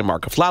Whitfield. I am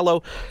Mark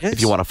Aflalo. Yes.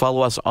 If you want to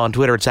follow us on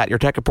Twitter, it's at Your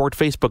Tech Report,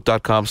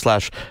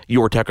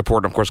 Facebook.com/YourTechReport,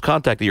 and of course,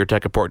 contact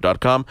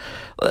YourTechReport.com.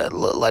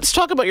 Let's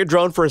talk about your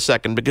drone for a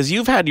second, because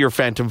you've had your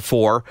Phantom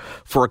 4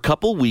 for a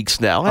couple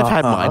weeks now. I've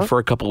had mine for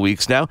a couple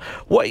weeks now.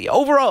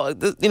 Overall,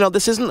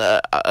 this isn't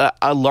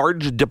a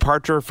large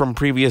departure from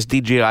previous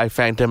DJI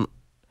Phantom,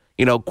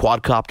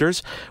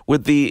 quadcopters,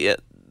 with the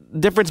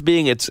difference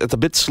being it's a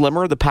bit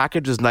slimmer. The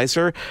package is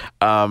nicer.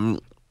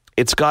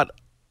 It's got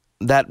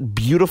that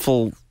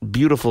beautiful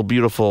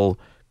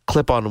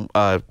clip-on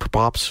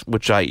props,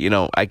 which I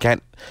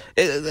can't.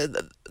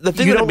 The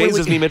thing that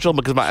amazes me, Mitchell,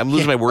 because I'm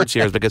losing my words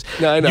here, is because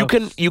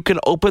you can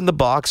open the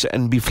box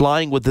and be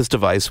flying with this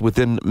device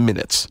within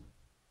minutes.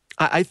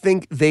 I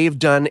think they've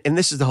done, and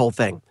this is the whole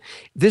thing,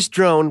 this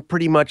drone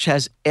pretty much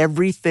has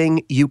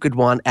everything you could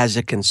want as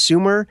a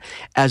consumer,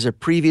 as an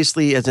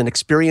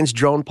experienced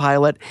drone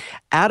pilot.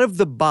 Out of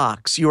the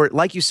box,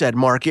 like you said,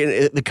 Mark,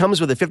 it comes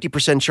with a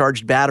 50%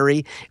 charged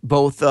battery,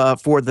 both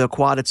for the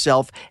quad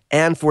itself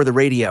and for the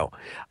radio.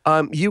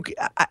 And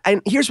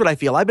here's what I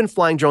feel. I've been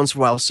flying drones for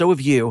a while, so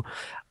have you.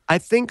 I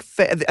think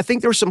there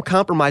were some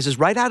compromises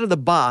right out of the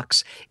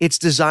box. It's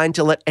designed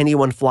to let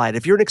anyone fly it.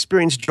 If you're an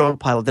experienced drone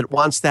pilot that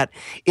wants that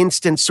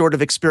instant sort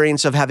of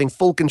experience of having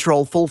full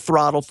control, full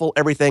throttle, full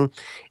everything,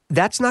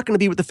 that's not going to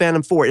be with the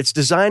Phantom 4. It's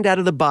designed out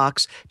of the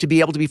box to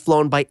be able to be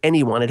flown by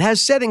anyone. It has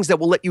settings that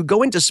will let you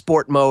go into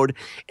sport mode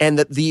and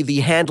the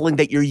handling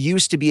that you're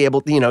used to be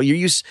able, you're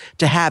used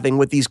to having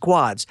with these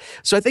quads.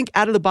 So I think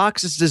out of the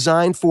box, it's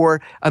designed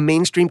for a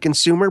mainstream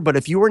consumer. But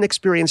if you are an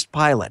experienced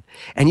pilot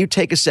and you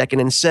take a second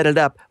and set it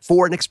up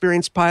for an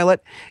experienced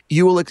pilot,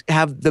 you will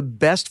have the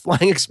best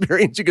flying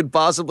experience you could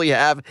possibly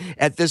have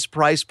at this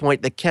price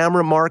point. The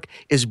camera, Mark,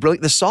 is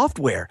brilliant. The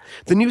software,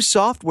 the new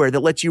software that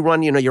lets you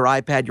run, your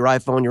iPad, your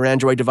iPhone, your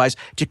Android device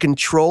to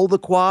control the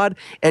quad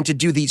and to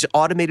do these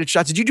automated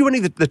shots. Did you do any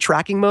of the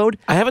tracking mode?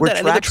 I haven't done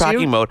any of the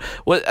tracking mode.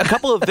 Well, a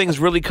couple of things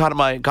really caught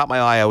my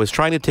eye. I was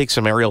trying to take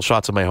some aerial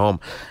shots of my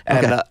home,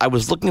 and I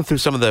was looking through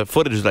some of the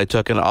footage that I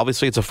took, and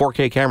obviously it's a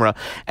 4K camera,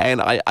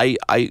 and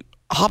I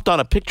hopped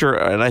on a picture,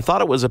 and I thought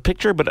it was a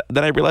picture, but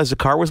then I realized the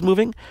car was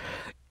moving.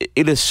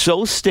 It is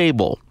so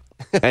stable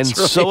and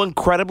so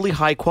incredibly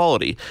high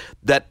quality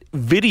that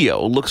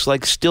video looks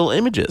like still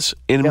images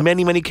in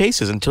many, many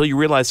cases until you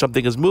realize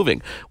something is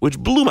moving, which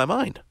blew my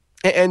mind.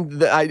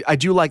 And I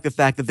do like the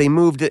fact that they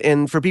moved it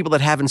in for people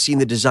that haven't seen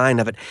the design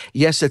of it.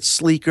 Yes, it's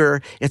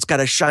sleeker. It's got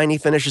a shiny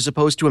finish as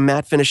opposed to a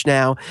matte finish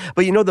now.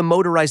 But the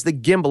the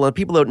gimbal, and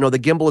people don't know the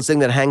gimbal is the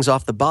thing that hangs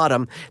off the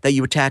bottom that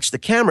you attach the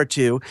camera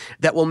to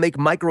that will make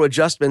micro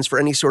adjustments for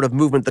any sort of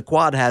movement the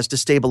quad has to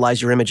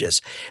stabilize your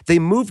images. They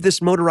moved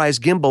this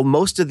motorized gimbal,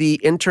 most of the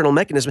internal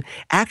mechanism,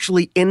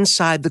 actually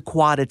inside the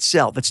quad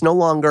itself. It's no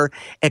longer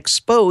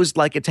exposed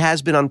like it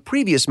has been on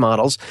previous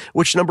models,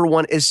 which number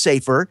one is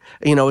safer.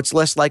 It's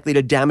less likely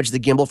to damage the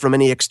gimbal from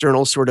any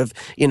external sort of,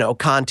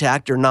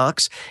 contact or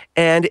knocks.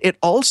 And it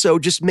also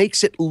just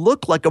makes it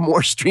look like a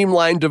more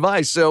streamlined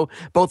device. So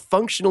both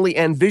functionally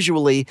and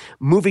visually,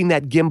 moving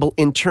that gimbal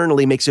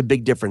internally makes a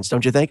big difference,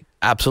 don't you think?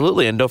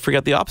 Absolutely. And don't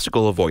forget the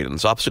obstacle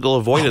avoidance. Obstacle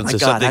avoidance is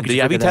something.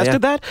 Have you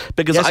tested that?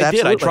 Because yes, I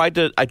did.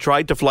 Absolutely. I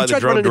tried to fly the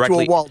drone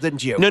directly. Into a wall,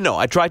 didn't you? No.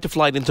 I tried to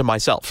fly it into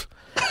myself.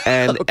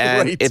 And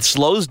it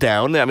slows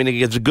down. I mean,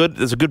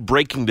 there's a good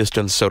braking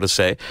distance, so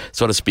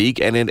to speak,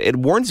 and it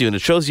warns you and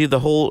it shows you the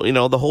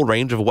whole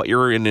range of what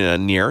you're in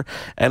near.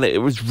 And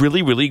it was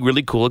really, really,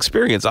 really cool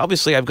experience.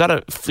 Obviously, I've got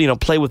to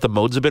play with the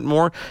modes a bit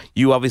more.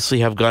 You obviously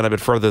have gone a bit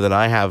further than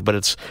I have, but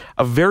it's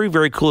a very,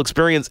 very cool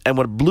experience. And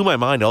what blew my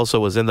mind also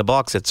was in the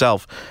box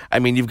itself. I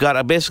mean, you've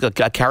got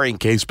basically a carrying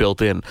case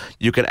built in.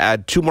 You can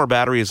add 2 more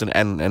batteries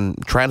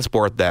and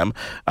transport them.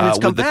 And it's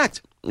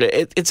compact.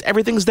 It's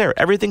everything's there.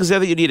 Everything's there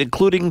that you need,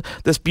 including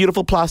this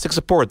beautiful plastic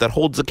support that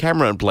holds the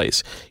camera in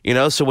place.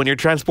 So when you're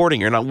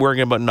transporting, you're not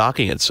worrying about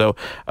knocking it. So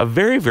a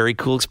very, very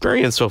cool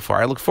experience so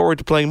far. I look forward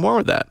to playing more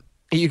of that.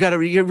 You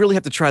really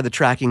have to try the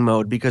tracking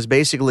mode because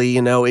basically,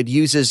 it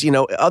uses,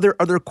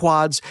 other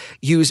quads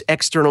use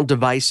external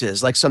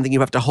devices, like something you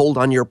have to hold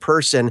on your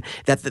person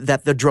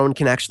that the drone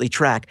can actually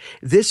track.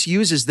 This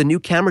uses the new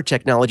camera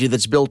technology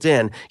that's built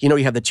in. You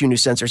have the two new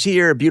sensors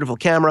here, a beautiful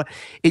camera.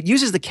 It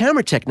uses the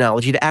camera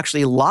technology to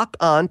actually lock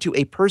on to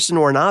a person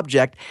or an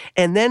object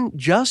and then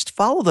just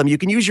follow them. You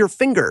can use your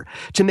finger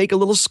to make a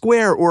little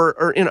square or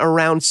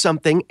around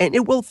something, and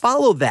it will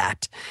follow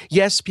that.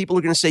 Yes, people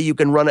are going to say you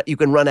can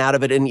run out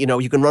of it, and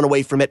you can run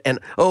away from it, and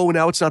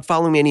now it's not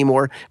following me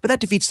anymore. But that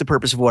defeats the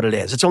purpose of what it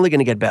is. It's only going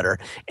to get better,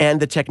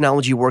 and the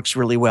technology works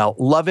really well.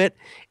 Love it.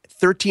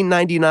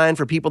 $13.99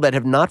 for people that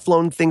have not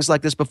flown things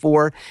like this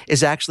before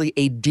is actually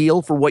a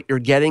deal for what you're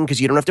getting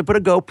because you don't have to put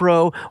a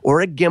GoPro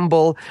or a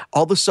gimbal.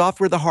 All the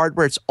software, the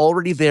hardware, it's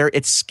already there.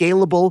 It's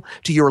scalable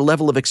to your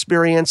level of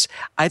experience.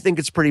 I think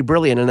it's pretty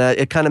brilliant, and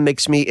it kind of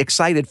makes me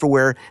excited for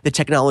where the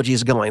technology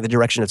is going, the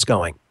direction it's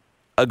going.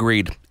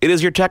 Agreed. It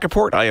is your Tech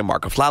Report. I am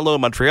Marco Flalo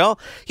in Montreal.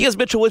 He is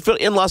Mitchell Whitfield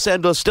in Los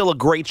Angeles. Still a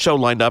great show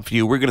lined up for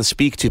you. We're going to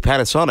speak to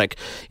Panasonic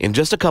in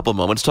just a couple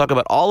moments, talk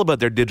all about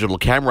their digital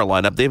camera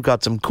lineup. They've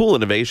got some cool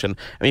innovation.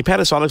 I mean,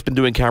 Panasonic's been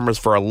doing cameras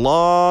for a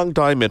long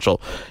time,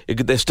 Mitchell.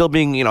 They're still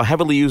being,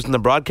 heavily used in the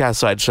broadcast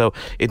side, so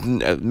it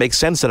makes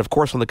sense that, of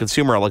course, on the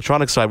consumer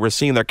electronics side, we're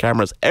seeing their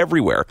cameras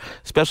everywhere,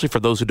 especially for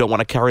those who don't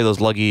want to carry those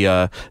luggy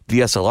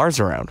DSLRs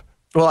around.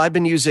 Well, I've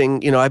been using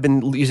the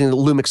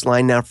Lumix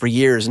line now for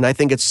years, and I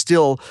think it's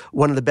still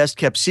one of the best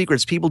kept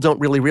secrets. People don't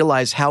really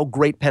realize how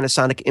great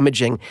Panasonic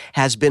imaging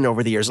has been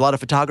over the years. A lot of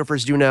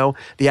photographers do know.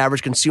 The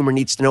average consumer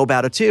needs to know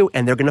about it too,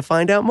 and they're going to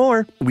find out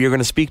more. We are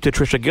going to speak to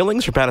Tricia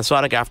Gillings from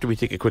Panasonic after we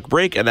take a quick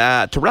break. And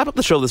to wrap up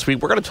the show this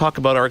week, we're going to talk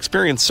about our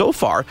experience so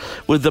far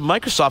with the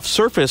Microsoft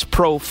Surface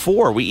Pro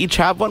 4. We each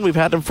have one. We've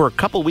had them for a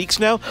couple weeks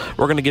now.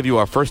 We're going to give you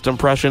our first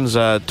impressions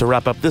to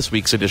wrap up this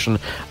week's edition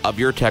of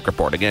Your Tech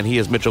Report. Again, he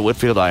is Mitchell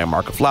Whitfield. I am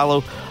Marco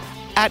Flalo.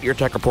 At Your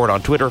Tech Report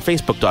on Twitter,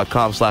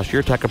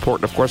 Facebook.com/YourTechReport,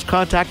 and of course,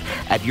 contact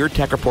at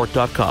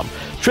YourTechReport.com.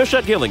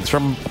 Tricia Gillings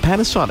from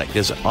Panasonic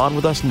is on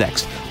with us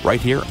next,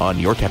 right here on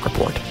Your Tech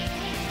Report.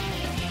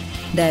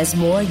 There's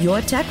more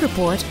Your Tech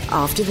Report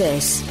after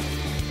this.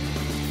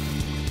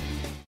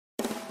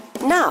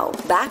 Now,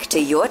 back to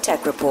Your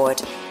Tech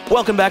Report.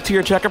 Welcome back to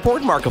Your Tech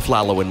Report. Marco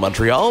Flalo in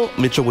Montreal,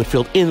 Mitchell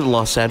Whitfield in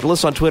Los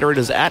Angeles. On Twitter, it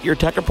is at Your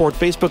Tech Report,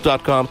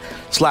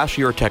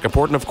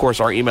 Facebook.com/YourTechReport. And of course,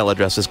 our email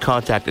address is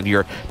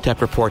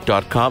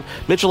contact@YourTechReport.com.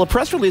 Mitchell, a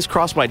press release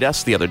crossed my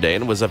desk the other day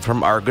and was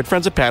from our good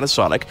friends at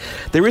Panasonic.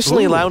 They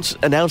recently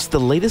announced the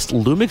latest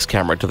Lumix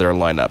camera to their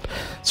lineup.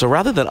 So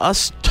rather than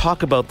us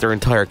talk about their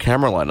entire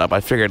camera lineup, I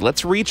figured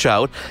let's reach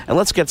out and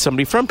let's get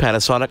somebody from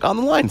Panasonic on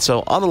the line.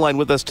 So on the line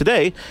with us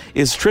today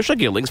is Tricia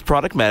Gillings,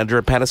 product manager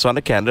at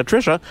Panasonic Canada.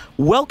 Tricia,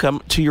 welcome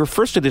to your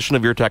first edition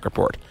of Your Tech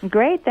Report.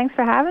 Great. Thanks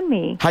for having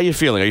me. How are you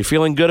feeling? Are you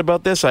feeling good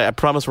about this? I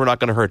promise we're not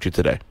going to hurt you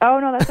today.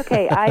 Oh, no, that's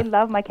okay. I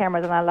love my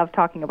cameras and I love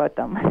talking about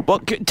them. Well,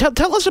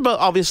 tell us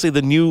about, obviously,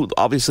 the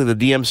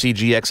DMC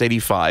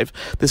GX85.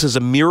 This is a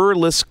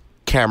mirrorless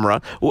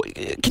camera.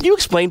 Can you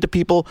explain to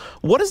people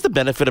what is the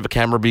benefit of a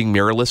camera being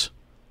mirrorless?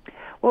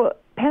 Well,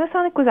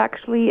 Panasonic was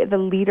actually the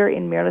leader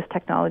in mirrorless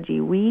technology.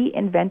 We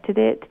invented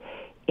it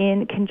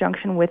in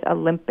conjunction with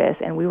Olympus,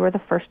 and we were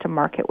the first to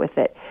market with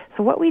it.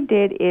 So what we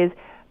did is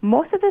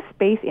most of the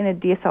space in a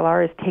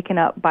DSLR is taken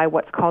up by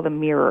what's called a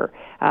mirror,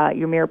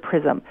 your mirror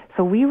prism.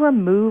 So we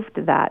removed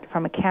that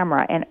from a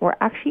camera, and we're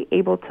actually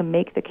able to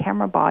make the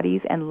camera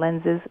bodies and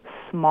lenses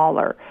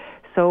smaller.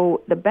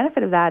 So the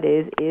benefit of that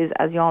is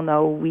as you all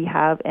know, we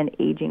have an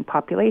aging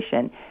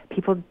population.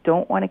 People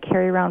don't want to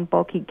carry around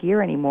bulky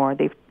gear anymore.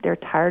 They're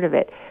tired of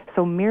it.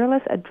 So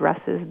mirrorless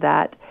addresses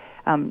that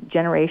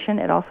generation.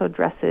 It also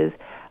addresses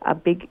a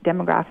big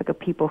demographic of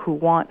people who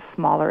want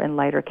smaller and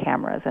lighter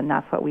cameras, and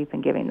that's what we've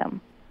been giving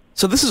them.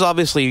 So this is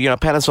obviously,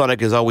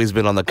 Panasonic has always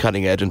been on the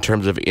cutting edge in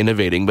terms of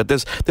innovating, but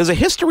there's a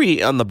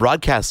history on the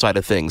broadcast side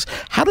of things.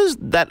 How does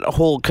that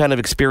whole kind of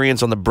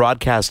experience on the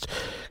broadcast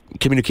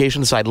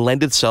communication side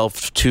lend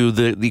itself to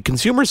the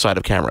consumer side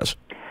of cameras?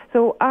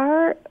 So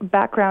our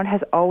background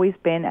has always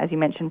been, as you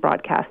mentioned,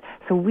 broadcast.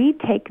 So we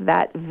take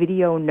that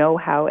video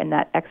know-how and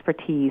that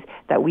expertise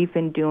that we've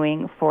been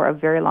doing for a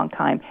very long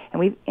time, and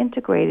we've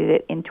integrated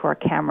it into our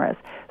cameras.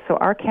 So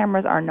our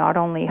cameras are not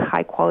only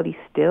high-quality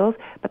stills,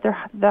 but they're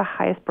the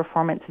highest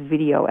performance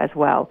video as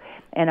well.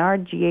 And our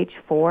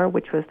GH4,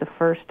 which was the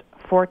first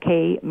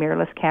 4K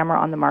mirrorless camera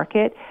on the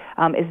market,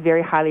 is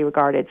very highly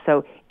regarded.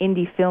 So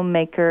indie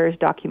filmmakers,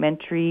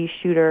 documentary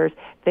shooters,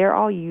 they're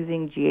all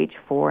using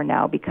GH4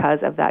 now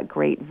because of that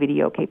great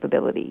video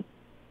capability.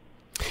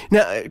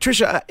 Now,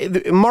 Tricia,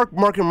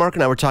 Mark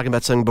and I were talking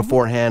about something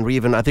beforehand.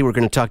 I think we're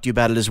going to talk to you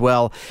about it as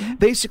well. Mm-hmm.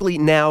 Basically,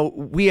 now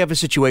we have a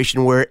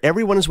situation where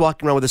everyone is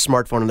walking around with a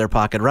smartphone in their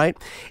pocket, right?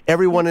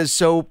 Everyone is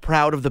so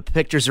proud of the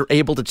pictures they're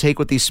able to take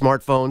with these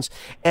smartphones.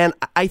 And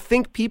I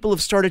think people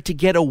have started to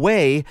get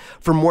away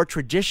from more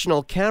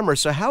traditional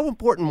cameras. So how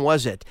important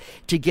was it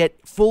to get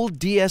full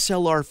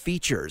DSLR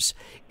features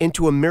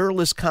into a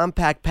mirrorless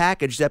compact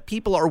package that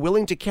people are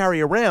willing to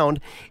carry around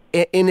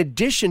in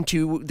addition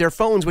to their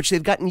phones, which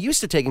they've gotten used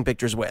to taking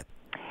pictures with?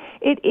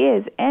 It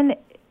is, and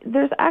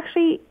there's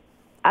actually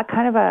a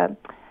kind of a,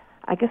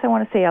 I guess I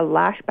want to say a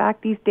lashback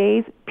these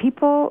days.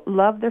 People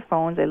love their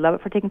phones. They love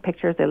it for taking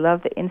pictures. They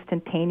love the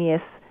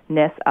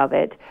instantaneousness of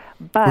it.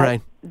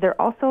 But they're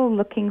also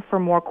looking for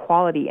more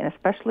quality, and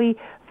especially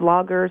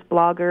vloggers,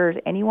 bloggers,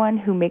 anyone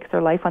who makes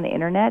their life on the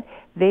internet,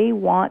 they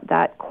want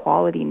that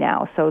quality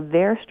now. So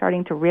they're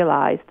starting to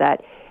realize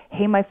that,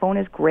 hey, my phone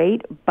is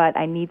great, but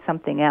I need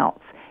something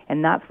else.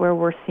 And that's where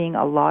we're seeing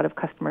a lot of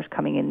customers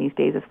coming in these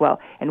days as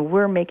well. And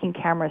we're making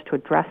cameras to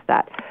address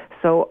that.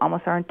 So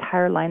almost our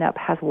entire lineup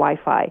has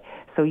Wi-Fi.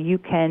 So you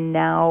can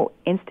now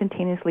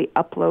instantaneously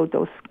upload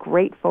those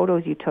great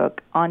photos you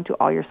took onto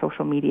all your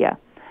social media,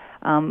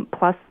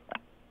 plus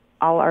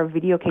all our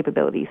video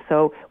capabilities.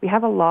 So we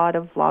have a lot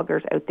of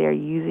vloggers out there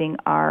using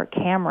our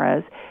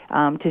cameras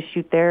to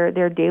shoot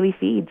their daily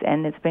feeds,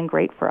 and it's been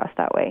great for us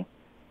that way.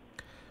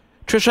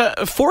 Tricia,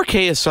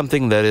 4K is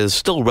something that is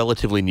still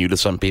relatively new to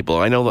some people.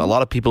 I know a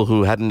lot of people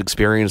who hadn't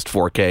experienced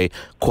 4K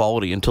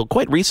quality until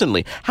quite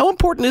recently. How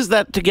important is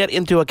that to get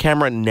into a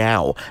camera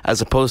now,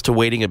 as opposed to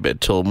waiting a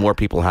bit till more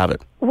people have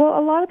it? Well,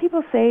 a lot of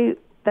people say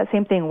that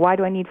same thing, why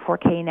do I need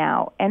 4K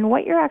now? And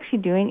what you're actually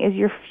doing is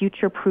you're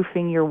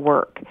future-proofing your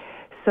work.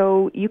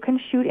 So you can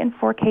shoot in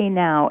 4K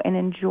now and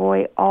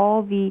enjoy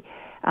all the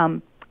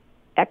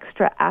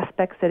extra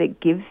aspects that it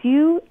gives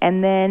you,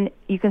 and then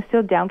you can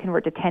still down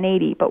convert to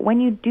 1080. But when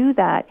you do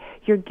that,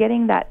 you're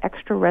getting that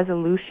extra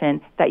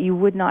resolution that you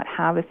would not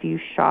have if you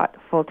shot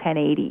full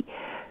 1080.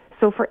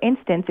 So for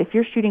instance, if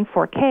you're shooting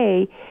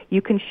 4K,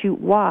 you can shoot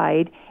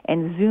wide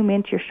and zoom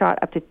into your shot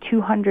up to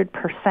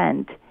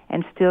 200%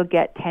 and still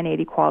get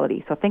 1080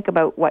 quality. So think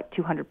about what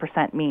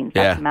 200% means.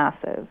 That's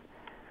massive.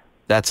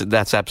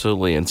 That's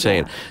absolutely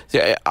insane.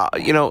 Yeah.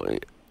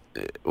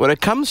 When it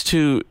comes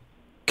to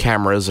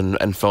cameras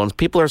and phones,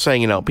 people are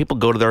saying, people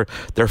go to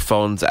their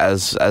phones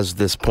as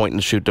this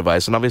point-and-shoot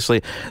device. And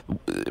obviously,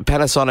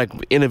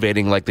 Panasonic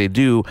innovating like they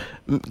do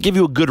give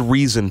you a good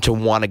reason to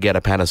want to get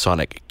a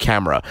Panasonic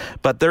camera.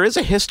 But there is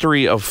a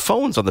history of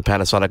phones on the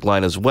Panasonic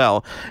line as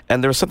well.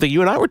 And there's something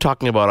you and I were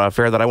talking about off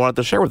air that I wanted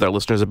to share with our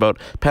listeners about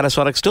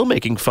Panasonic still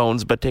making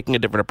phones, but taking a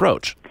different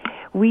approach.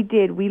 We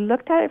did. We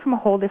looked at it from a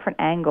whole different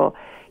angle.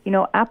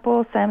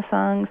 Apple,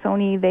 Samsung,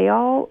 Sony,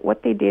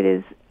 what they did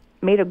is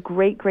made a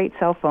great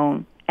cell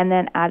phone and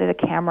then added a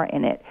camera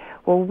in it.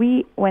 Well,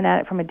 we went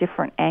at it from a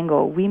different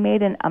angle. We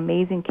made an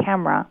amazing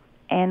camera,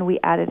 and we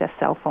added a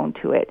cell phone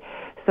to it.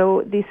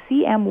 So the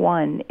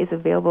CM1 is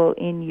available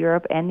in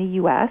Europe and the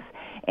U.S.,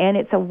 and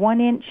it's a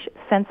 1-inch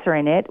sensor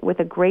in it with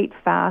a great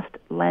fast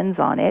lens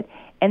on it.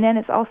 And then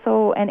it's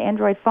also an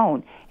Android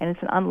phone, and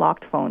it's an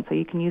unlocked phone, so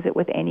you can use it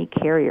with any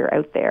carrier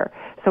out there.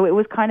 So it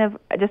was kind of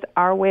just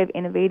our way of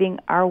innovating,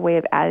 our way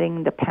of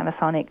adding the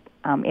Panasonic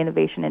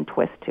innovation and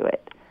twist to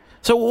it.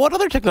 So what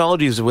other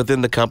technologies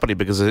within the company?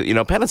 Because,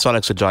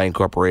 Panasonic's a giant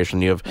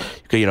corporation. You have,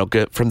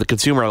 from the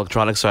consumer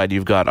electronics side,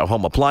 you've got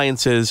home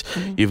appliances,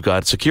 you've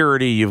got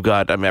security, you've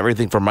got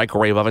everything from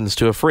microwave ovens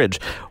to a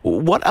fridge.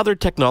 What other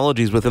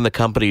technologies within the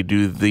company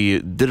do the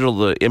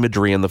digital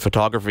imagery and the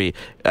photography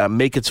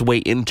make its way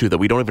into that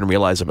we don't even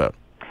realize about?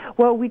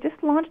 Well, we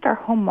just launched our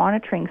home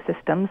monitoring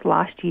systems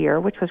last year,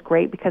 which was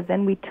great because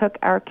then we took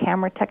our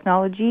camera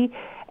technology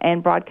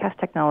and broadcast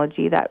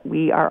technology that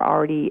we are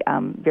already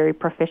very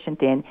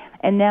proficient in,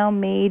 and now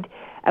made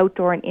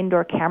outdoor and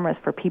indoor cameras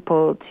for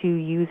people to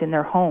use in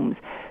their homes.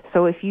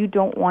 So if you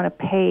don't want to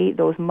pay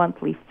those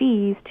monthly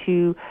fees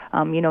to,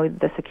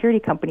 the security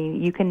company,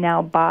 you can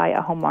now buy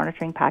a home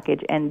monitoring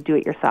package and do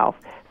it yourself.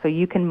 So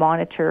you can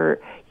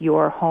monitor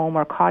your home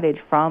or cottage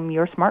from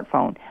your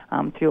smartphone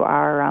through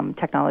our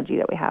technology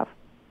that we have.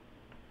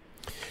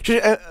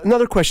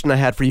 Another question I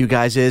had for you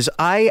guys is,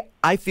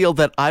 I feel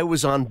that I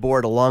was on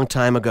board a long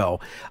time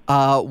ago.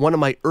 One of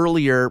my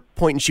earlier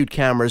point-and-shoot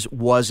cameras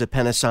was a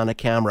Panasonic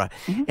camera.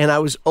 And I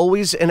was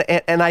always,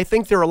 and I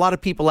think there are a lot of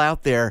people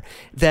out there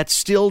that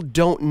still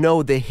don't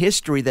know the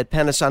history that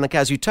Panasonic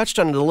has. You touched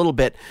on it a little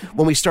bit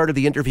when we started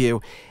the interview.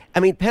 I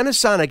mean,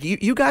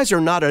 Panasonic, you guys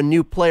are not a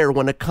new player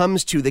when it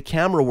comes to the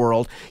camera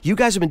world. You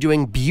guys have been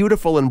doing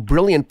beautiful and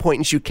brilliant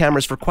point-and-shoot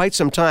cameras for quite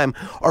some time.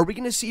 Are we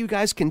going to see you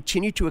guys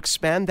continue to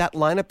expand that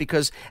lineup?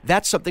 Because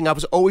that's something I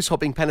was always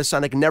hoping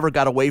Panasonic never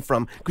got away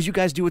from, because you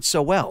guys do it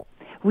so well.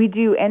 We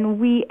do, and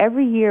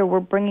every year we're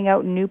bringing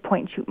out new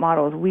point-and-shoot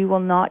models. We will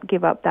not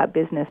give up that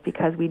business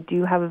because we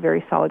do have a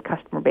very solid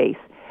customer base.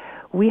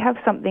 We have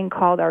something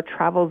called our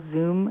travel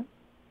zoom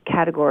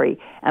category,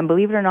 and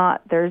believe it or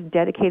not, there's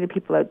dedicated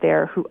people out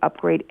there who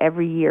upgrade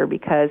every year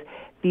because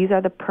these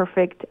are the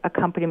perfect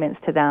accompaniments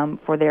to them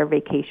for their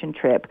vacation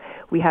trip.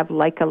 We have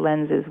Leica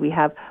lenses, we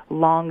have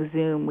long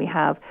zoom, we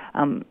have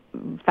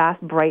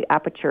fast bright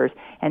apertures,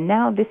 and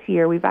now this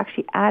year we've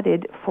actually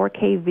added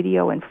 4K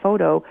video and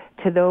photo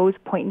to those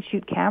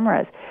point-and-shoot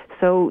cameras.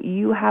 So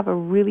you have a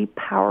really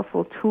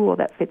powerful tool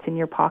that fits in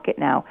your pocket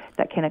now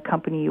that can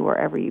accompany you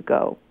wherever you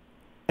go.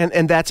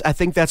 And I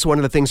think that's one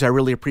of the things I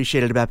really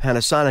appreciated about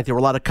Panasonic. There were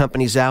a lot of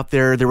companies out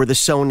there. There were the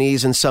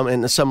Sonys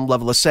and some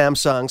level of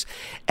Samsungs.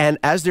 And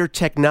as their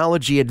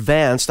technology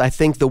advanced, I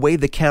think the way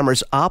the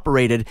cameras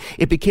operated,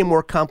 it became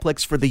more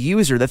complex for the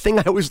user. The thing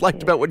I always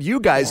liked about what you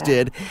guys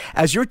did,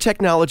 as your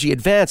technology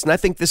advanced, and I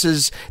think this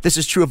is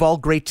true of all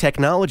great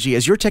technology,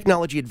 as your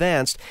technology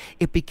advanced,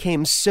 it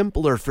became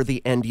simpler for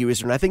the end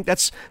user. And I think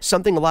that's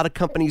something a lot of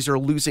companies are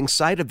losing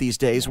sight of these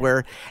days,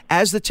 where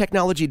as the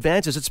technology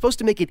advances, it's supposed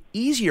to make it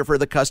easier for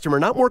the customer,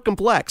 not more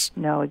complex.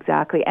 No,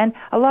 exactly. And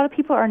a lot of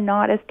people are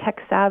not as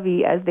tech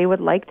savvy as they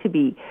would like to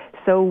be.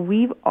 So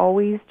we've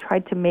always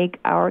tried to make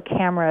our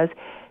cameras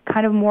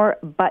kind of more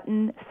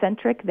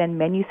button-centric than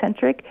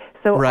menu-centric.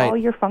 So all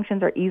your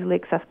functions are easily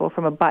accessible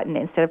from a button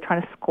instead of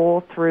trying to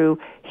scroll through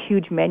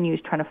huge menus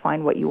trying to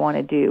find what you want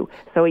to do.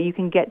 So you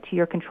can get to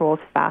your controls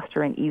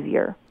faster and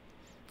easier.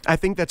 I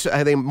think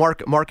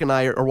Mark and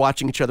I are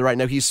watching each other right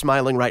now. He's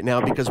smiling right now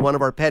because one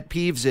of our pet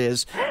peeves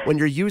is when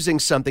you're using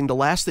something, the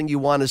last thing you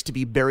want is to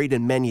be buried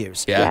in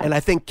menus. Yeah. And I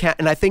think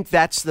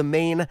that's the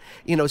main,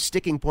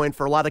 sticking point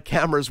for a lot of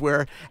cameras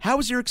where, how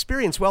was your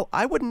experience? Well,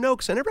 I wouldn't know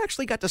because I never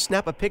actually got to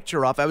snap a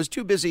picture off. I was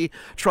too busy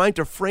trying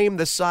to frame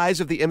the size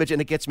of the image,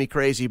 and it gets me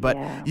crazy.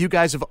 But you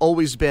guys have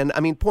always been,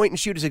 point and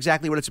shoot is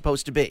exactly what it's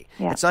supposed to be.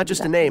 Yeah, it's not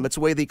just a name, it's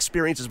the way the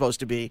experience is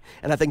supposed to be.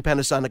 And I think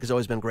Panasonic has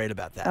always been great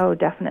about that. Oh,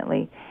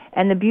 definitely.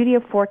 And the beauty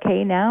of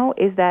 4K now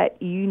is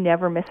that you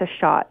never miss a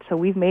shot. So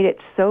we've made it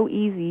so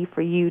easy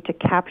for you to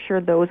capture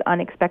those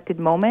unexpected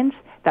moments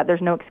that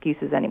there's no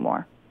excuses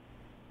anymore.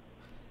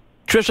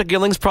 Tricia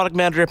Gillings, product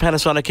manager at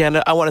Panasonic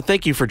Canada, I want to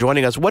thank you for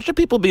joining us. What should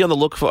people be on the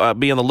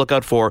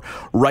lookout for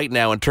right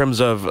now in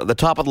terms of the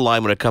top of the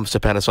line when it comes to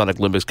Panasonic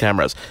Olympus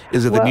cameras?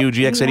 Is it the new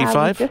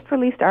GX85? We just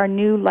released our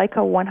new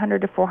Leica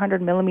 100 to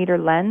 400 millimeter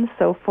lens.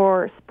 So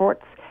for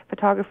sports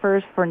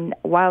photographers, for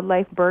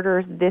wildlife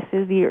birders, this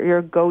is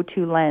your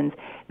go-to lens.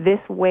 This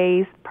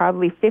weighs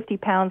probably 50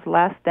 pounds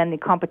less than the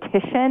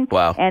competition.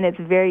 Wow. And it's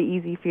very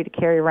easy for you to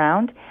carry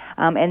around.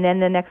 And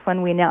then the next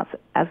one we announced,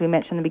 as we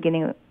mentioned in the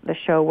beginning of the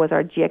show, was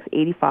our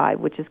GX85,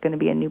 which is going to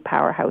be a new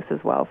powerhouse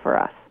as well for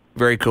us.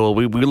 Very cool.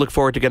 We look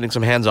forward to getting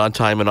some hands-on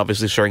time and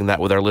obviously sharing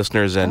that with our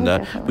listeners,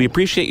 and we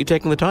appreciate you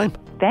taking the time.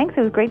 Thanks.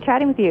 It was great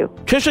chatting with you.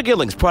 Tricia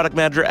Gillings, product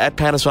manager at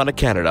Panasonic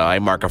Canada.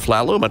 I'm Mark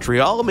Aflalo,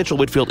 Montreal, Mitchell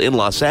Whitfield in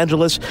Los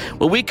Angeles.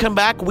 When we come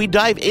back, we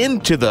dive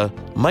into the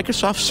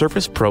Microsoft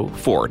Surface Pro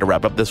 4 to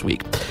wrap up this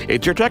week.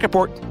 It's Your Tech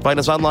Report. Find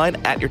us online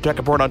at Your Tech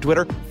Report on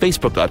Twitter,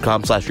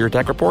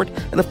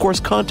 Facebook.com/YourTechReport, and of course,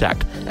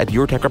 contact at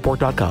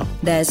YourTechReport.com.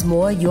 There's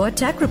more Your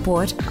Tech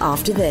Report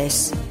after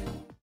this.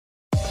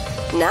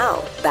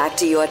 Now, back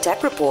to Your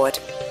Tech Report.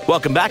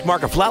 Welcome back.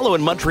 Mark Aflalo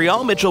in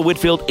Montreal, Mitchell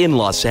Whitfield in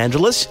Los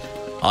Angeles.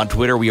 On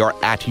Twitter, we are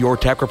at Your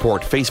Tech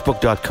Report,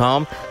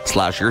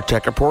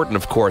 Facebook.com/YourTechReport, and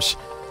of course,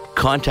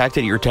 contact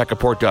at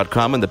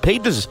YourTechReport.com and the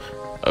pages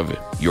of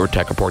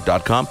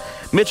YourTechReport.com.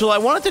 Mitchell, I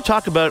wanted to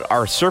talk about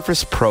our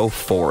Surface Pro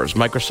 4s.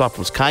 Microsoft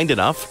was kind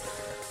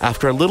enough,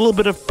 after a little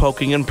bit of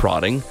poking and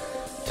prodding,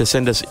 to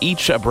send us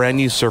each a brand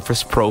new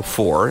Surface Pro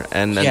 4,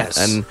 and there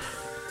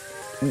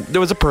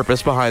was a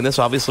purpose behind this.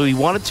 Obviously, we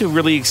wanted to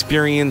really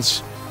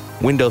experience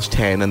Windows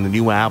 10 and the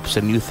new apps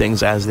and new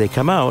things as they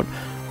come out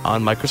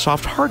on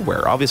Microsoft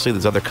hardware. Obviously,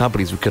 there's other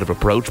companies we could have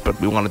approached, but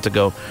we wanted to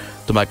go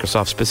to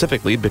Microsoft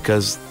specifically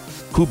because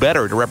who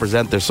better to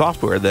represent their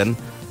software than,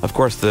 of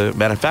course, the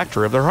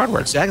manufacturer of their hardware?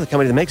 Exactly, the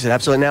company that makes it,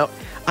 absolutely. Now,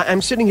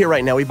 I'm sitting here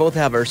right now. We both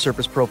have our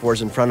Surface Pro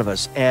 4s in front of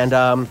us, and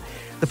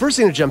the first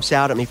thing that jumps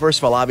out at me, first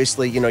of all,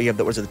 obviously, you have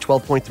the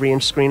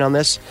 12.3-inch screen on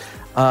this.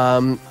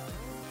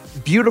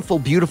 Beautiful,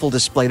 beautiful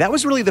display. That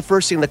was really the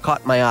first thing that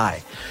caught my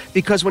eye.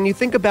 Because when you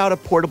think about a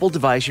portable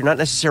device, you're not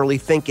necessarily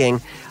thinking,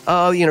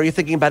 you're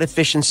thinking about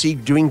efficiency,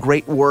 doing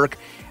great work.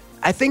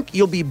 I think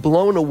you'll be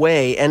blown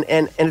away. And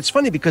it's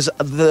funny because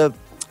the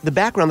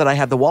background that I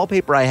have, the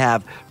wallpaper I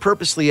have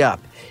purposely up,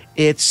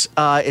 it's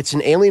an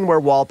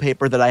Alienware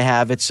wallpaper that I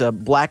have. It's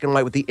black and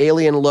white with the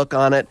alien look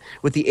on it,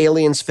 with the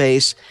alien's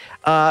face.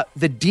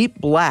 The deep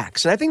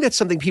blacks, and I think that's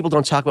something people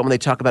don't talk about when they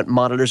talk about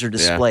monitors or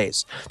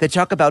displays. Yeah. They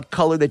talk about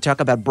color, they talk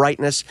about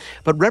brightness,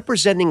 but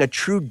representing a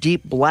true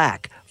deep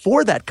black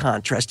for that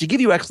contrast, to give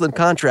you excellent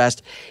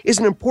contrast, is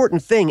an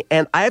important thing.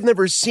 And I've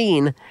never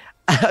seen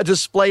a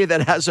display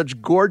that has such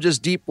gorgeous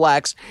deep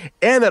blacks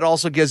and that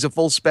also gives a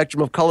full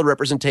spectrum of color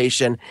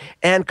representation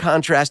and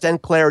contrast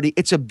and clarity.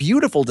 It's a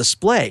beautiful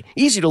display,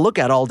 easy to look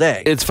at all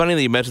day. It's funny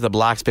that you mentioned the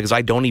blacks because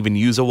I don't even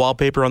use a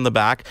wallpaper on the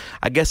back.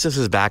 I guess this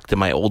is back to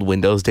my old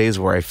Windows days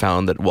where I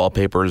found that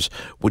wallpapers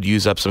would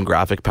use up some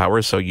graphic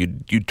power, so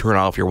you'd turn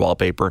off your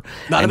wallpaper.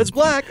 Not if it's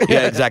black.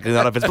 Yeah, exactly.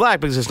 Not if it's black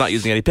because it's not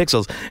using any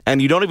pixels.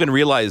 And you don't even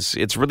realize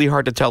it's really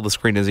hard to tell the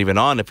screen is even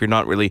on if you're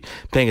not really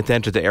paying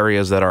attention to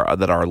areas that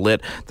are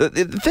lit.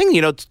 The thing,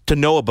 to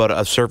know about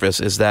a Surface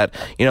is that,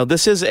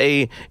 this is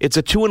it's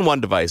a 2-in-1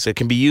 device. It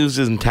can be used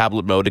in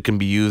tablet mode. It can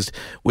be used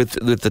with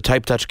the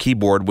Type Touch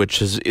keyboard, which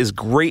is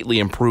greatly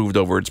improved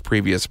over its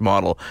previous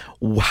model.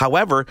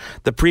 However,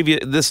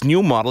 this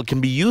new model can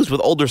be used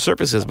with older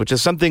Surfaces, which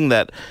is something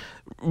that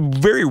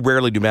very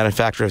rarely do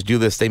manufacturers do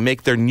this. They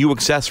make their new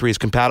accessories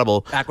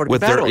compatible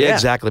with their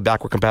exactly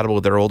backward compatible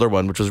with their older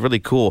one, which was really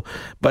cool.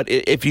 But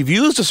if you've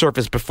used a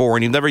Surface before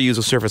and you've never used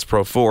a Surface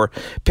Pro 4,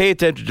 pay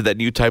attention to that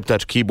new Type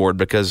Touch keyboard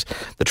because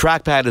the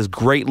trackpad is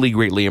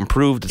greatly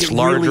improved. It's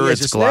larger, really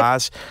is, it's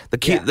glass.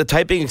 The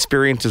typing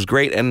experience is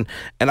great, and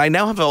I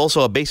now have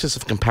also a basis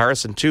of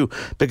comparison too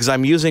because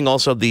I'm using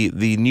also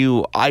the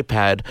new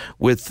iPad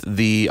with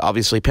the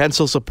obviously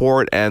pencil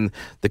support and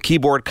the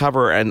keyboard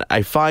cover, and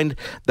I find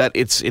that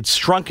it's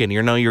shrunken.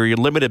 You're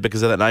limited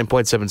because of that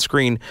 9.7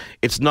 screen.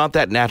 It's not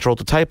that natural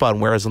to type on,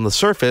 whereas on the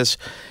Surface,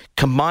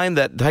 combine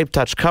that Type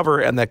Touch cover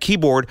and that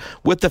keyboard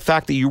with the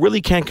fact that you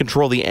really can't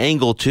control the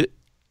angle to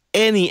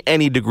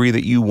any degree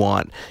that you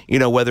want,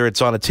 whether it's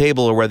on a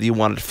table or whether you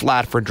want it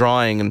flat for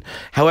drawing and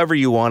however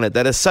you want it.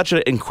 That is such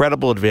an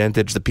incredible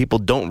advantage that people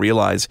don't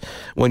realize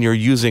when you're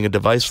using a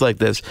device like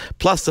this.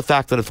 Plus the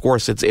fact that, of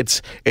course,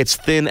 it's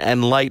thin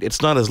and light.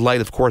 It's not as light,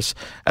 of course,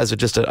 as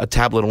just a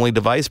tablet-only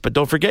device, but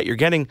don't forget you're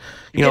getting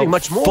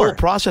much more full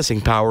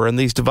processing power in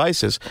these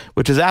devices,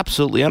 which is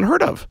absolutely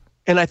unheard of.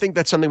 And I think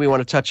that's something we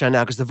want to touch on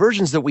now because the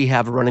versions that we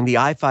have are running the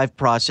i5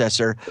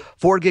 processor,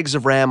 4 gigs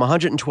of RAM,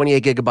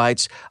 128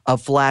 gigabytes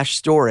of flash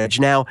storage.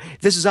 Now,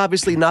 this is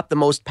obviously not the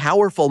most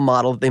powerful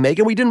model that they make,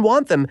 and we didn't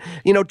want them.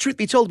 Truth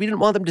be told, we didn't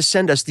want them to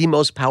send us the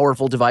most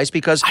powerful device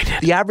because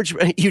the average.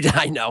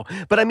 I know,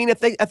 but I mean, I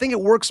think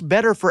it works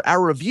better for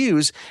our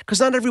reviews because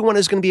not everyone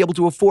is going to be able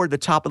to afford the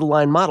top of the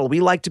line model. We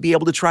like to be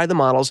able to try the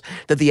models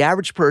that the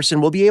average person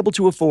will be able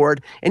to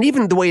afford, and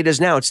even the way it is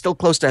now, it's still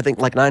close to I think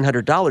like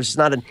 $900. It's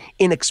not an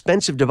inexpensive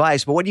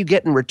device, but what do you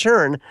get in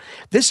return?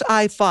 This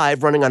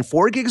i5 running on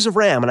 4 gigs of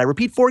RAM, and I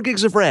repeat 4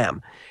 gigs of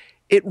RAM,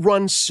 it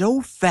runs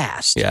so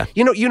fast. Yeah.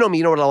 You know me,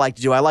 you know what I like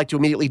to do. I like to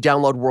immediately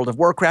download World of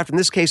Warcraft. In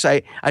this case,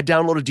 I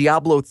downloaded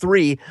Diablo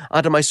 3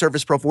 onto my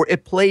Surface Pro 4.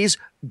 It plays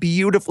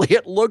beautifully.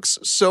 It looks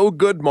so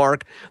good,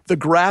 Mark. The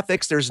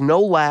graphics, there's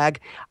no lag.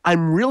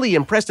 I'm really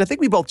impressed. I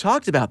think we both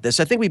talked about this.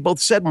 I think we both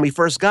said when we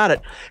first got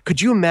it,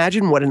 could you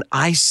imagine what an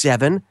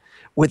i7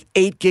 with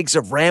 8 gigs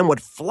of RAM would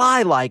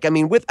fly like?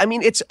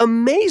 It's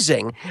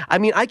amazing.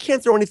 I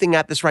can't throw anything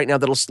at this right now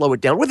that'll slow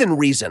it down within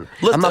reason.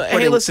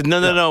 Listen,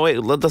 no, wait.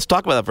 Let's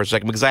talk about that for a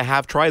second because I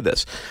have tried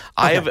this.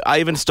 Okay.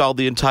 I've installed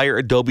the entire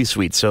Adobe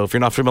suite. So if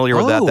you're not familiar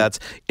with that, that's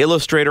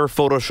Illustrator,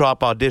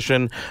 Photoshop,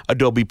 Audition,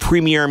 Adobe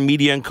Premiere,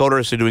 Media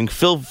Encoder. So doing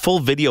full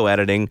video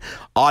editing,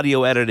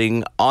 audio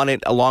editing on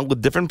it, along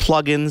with different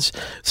plugins.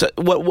 So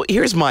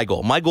here's my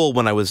goal. My goal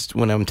when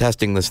I'm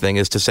testing this thing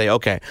is to say,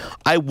 okay,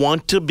 I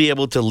want to be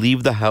able to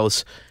leave the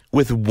house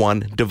with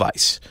one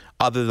device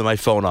other than my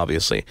phone,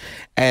 obviously.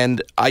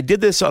 And I did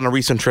this on a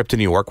recent trip to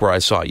New York where I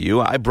saw you.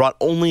 I brought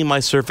only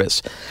my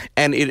Surface.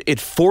 And it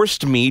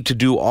forced me to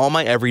do all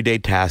my everyday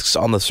tasks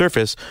on the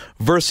Surface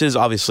versus,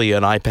 obviously,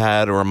 an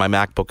iPad or my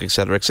MacBook, et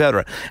cetera, et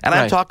cetera. And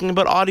I'm talking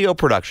about audio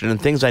production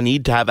and things I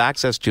need to have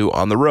access to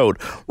on the road,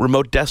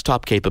 remote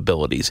desktop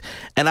capabilities.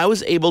 And I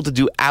was able to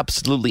do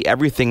absolutely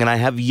everything, and I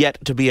have yet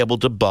to be able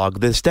to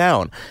bog this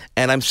down.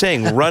 And I'm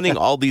saying, running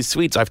all these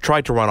suites, I've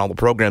tried to run all the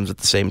programs at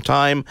the same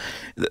time.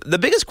 The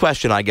biggest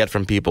question I get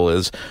from people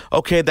is,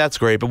 okay, that's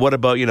great, but what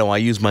about, I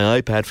use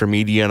my iPad for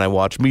media and I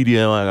watch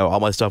media, I got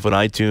all my stuff on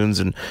iTunes,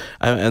 and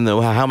how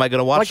am I going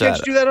to watch that? Why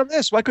can't you do that on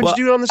this? Why couldn't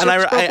you do it on the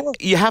Surface Pro 4?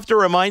 You have to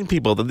remind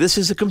people that this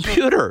is a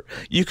computer.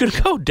 You can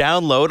go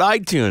download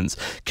iTunes,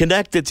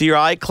 connect it to your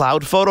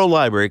iCloud photo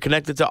library,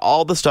 connect it to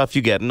all the stuff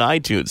you get in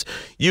iTunes.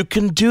 You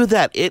can do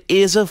that. It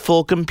is a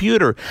full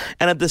computer.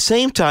 And at the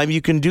same time,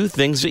 you can do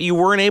things that you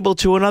weren't able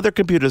to on other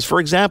computers. For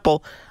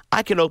example,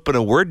 I can open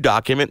a Word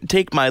document,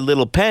 take my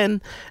little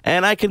pen,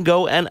 and I can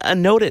go and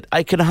note it.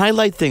 I can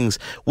highlight things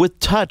with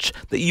touch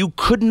that you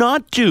could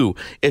not do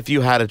if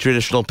you had a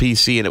traditional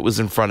PC and it was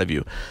in front of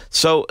you.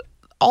 So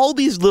all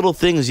these little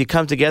things, you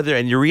come together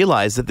and you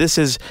realize that this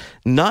is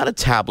not a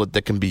tablet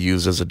that can be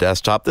used as a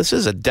desktop. This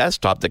is a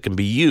desktop that can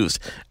be used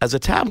as a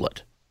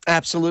tablet.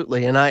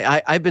 Absolutely. And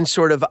I've been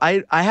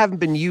I haven't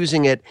been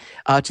using it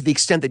to the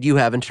extent that you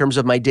have in terms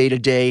of my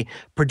day-to-day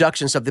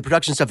production stuff, the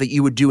production stuff that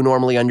you would do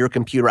normally on your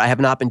computer. I have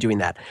not been doing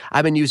that.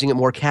 I've been using it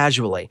more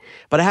casually.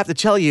 But I have to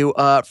tell you,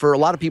 for a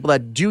lot of people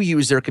that do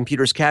use their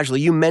computers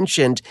casually, you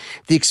mentioned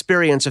the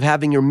experience of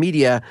having your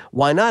media.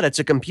 Why not? It's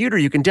a computer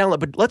you can download.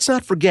 But let's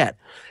not forget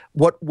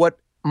what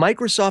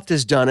Microsoft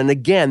has done. And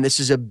again, this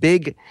is a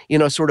big,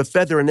 sort of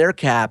feather in their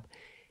cap,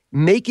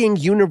 making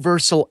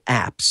universal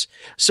apps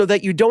so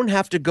that you don't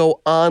have to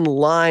go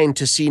online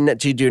to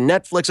do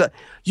Netflix.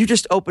 You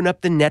just open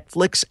up the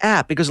Netflix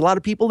app because a lot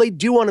of people, they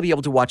do want to be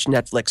able to watch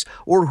Netflix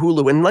or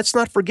Hulu. And let's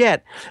not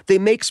forget, they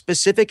make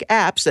specific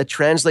apps that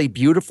translate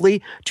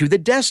beautifully to the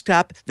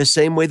desktop the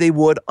same way they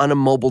would on a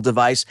mobile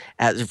device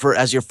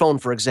as your phone,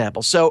 for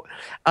example. So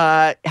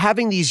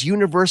having these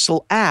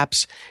universal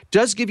apps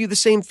does give you the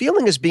same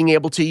feeling as being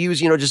able to use,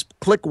 just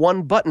click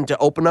one button to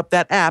open up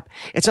that app.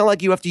 It's not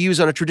like you have to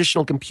use on a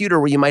traditional computer computer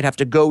where you might have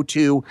to go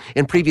to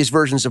in previous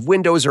versions of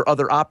Windows or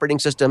other operating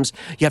systems.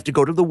 You have to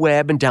go to the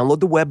web and download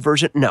the web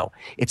version. No,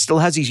 it still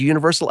has these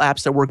universal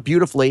apps that work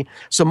beautifully.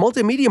 So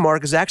Multimedia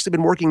Mark has actually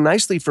been working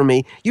nicely for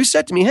me. You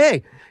said to me,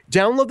 hey,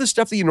 download the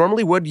stuff that you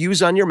normally would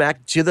use on your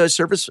Mac to the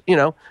Surface,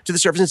 to the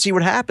Surface and see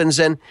what happens.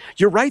 And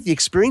you're right, the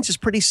experience is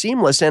pretty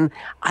seamless. And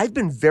I've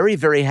been very,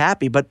 very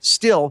happy, but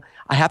still,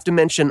 I have to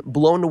mention,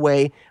 blown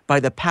away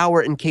by the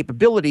power and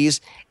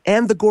capabilities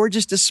and the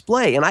gorgeous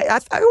display. And I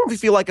only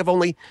feel like I've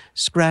only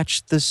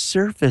scratched the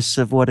surface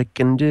of what it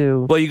can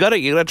do. Well, you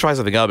gotta try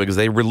something out because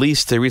they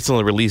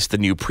recently released the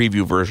new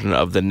preview version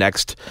of the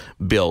next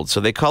build. So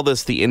they call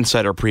this the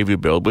Insider Preview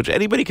build, which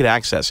anybody can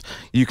access.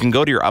 You can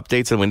go to your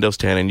updates in Windows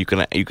 10 and you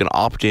can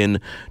opt in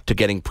to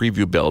getting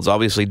preview builds.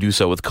 Obviously, do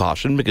so with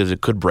caution because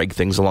it could break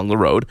things along the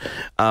road.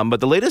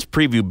 But the latest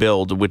preview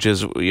build, which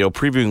is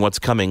previewing what's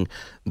coming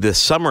this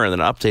summer in an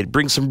update,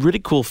 brings some really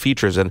cool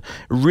features and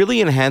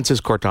really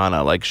enhances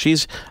Cortana. Like,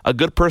 she's a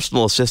good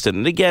personal assistant.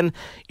 And again,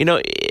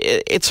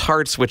 it's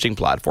hard switching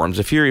platforms.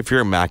 If you're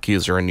a Mac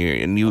user and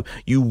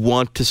you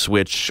want to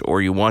switch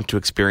or you want to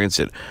experience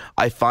it,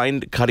 I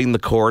find cutting the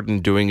cord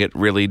and doing it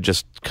really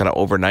just kind of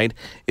overnight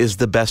is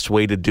the best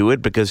way to do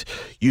it, because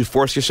you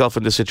force yourself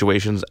into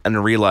situations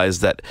and realize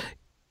that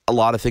a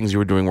lot of things you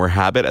were doing were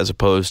habit as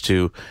opposed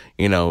to,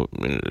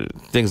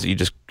 things that you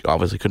just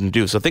obviously couldn't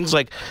do. So things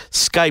like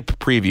Skype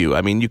preview,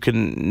 I mean, you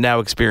can now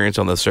experience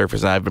on the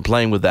Surface, and I've been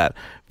playing with that.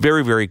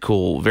 Very, very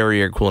cool, very,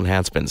 very cool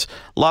enhancements.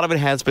 A lot of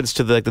enhancements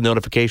to the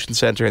notification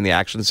center and the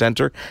action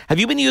center. Have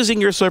you been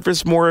using your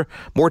Surface more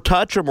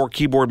touch or more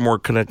keyboard, more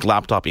kind of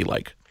laptop-y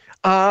like?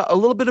 A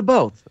little bit of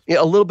both.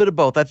 A little bit of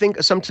both. I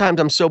think sometimes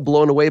I'm so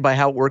blown away by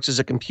how it works as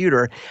a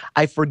computer,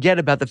 I forget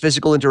about the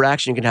physical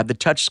interaction you can have. The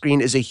touch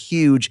screen is a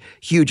huge,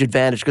 huge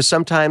advantage, because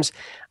sometimes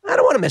I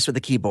don't want to mess with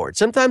the keyboard.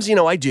 Sometimes,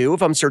 I do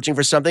if I'm searching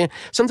for something.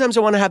 Sometimes I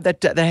want to have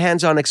the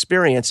hands-on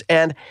experience.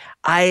 And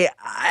I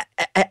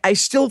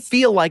still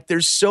feel like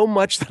there's so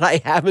much that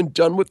I haven't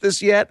done with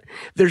this yet.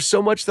 There's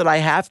so much that I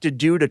have to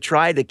do to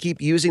try to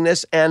keep using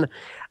this. And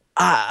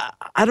I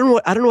don't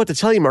know what to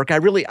tell you, Mark.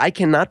 I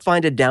cannot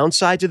find a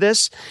downside to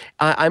this.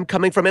 I'm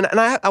coming from, and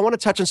I want to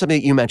touch on something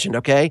that you mentioned,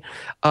 okay?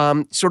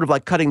 Sort of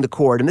like cutting the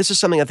cord. And this is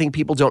something I think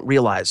people don't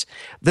realize.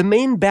 The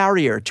main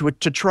barrier to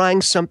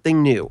trying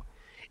something new,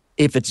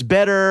 if it's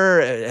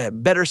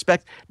better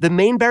spec, the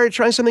main barrier to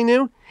trying something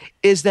new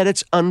is that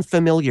it's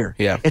unfamiliar.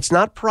 Yeah. It's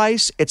not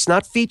price. It's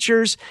not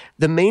features.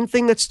 The main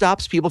thing that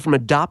stops people from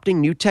adopting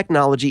new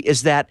technology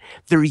is that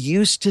they're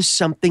used to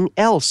something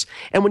else.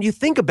 And when you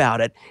think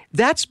about it,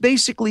 that's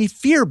basically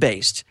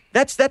fear-based.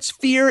 That's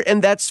fear,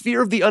 and that's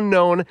fear of the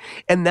unknown,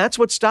 and that's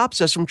what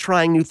stops us from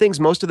trying new things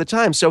most of the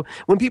time. So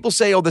when people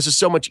say, oh, this is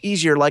so much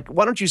easier, like,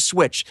 why don't you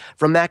switch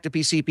from Mac to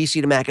PC,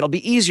 PC to Mac? It'll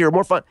be easier,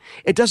 more fun.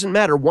 It doesn't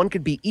matter. One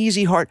could be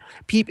easy, hard.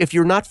 If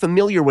you're not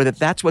familiar with it,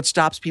 that's what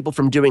stops people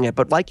from doing it.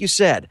 But like you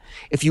said,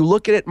 if you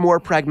look at it more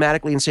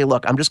pragmatically and say,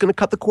 look, I'm just going to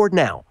cut the cord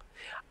now.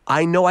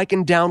 I know I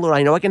can download.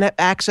 I know I can have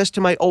access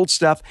to my old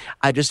stuff.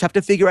 I just have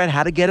to figure out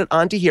how to get it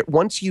onto here.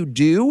 Once you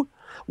do,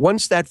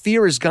 once that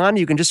fear is gone,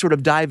 you can just sort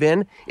of dive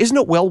in. Isn't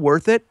it well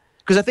worth it?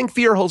 Because I think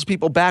fear holds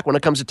people back when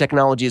it comes to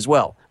technology as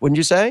well. Wouldn't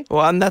you say?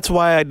 Well, and that's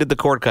why I did the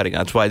cord cutting.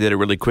 That's why I did it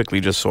really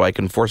quickly, just so I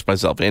can force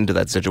myself into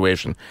that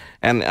situation.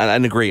 And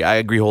agree. I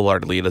agree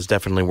wholeheartedly. It is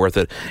definitely worth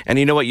it. And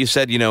you know what you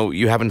said,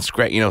 you haven't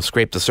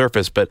scraped the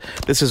surface, but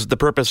this is the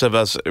purpose of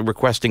us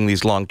requesting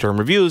these long-term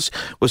reviews,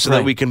 was so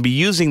that we can be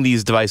using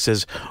these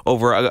devices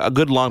over a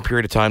good long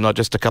period of time, not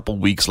just a couple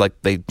weeks like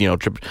they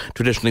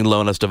traditionally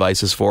loan us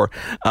devices for.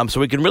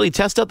 So we can really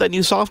test out that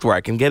new software.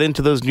 I can get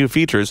into those new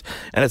features,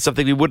 and it's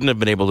something we wouldn't have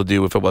been able to do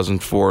if it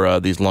wasn't for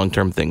these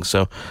long-term things.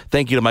 So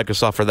thank you to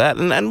Microsoft for that,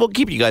 and we'll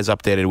keep you guys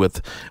updated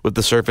with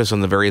the Surface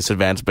and the various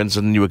advancements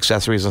and new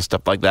accessories and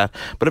stuff like that.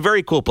 But a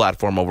very cool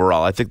platform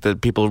overall. I think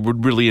that people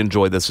would really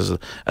enjoy this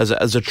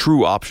as a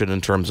true option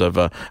in terms of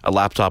a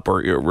laptop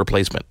or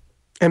replacement.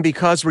 And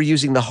because we're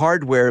using the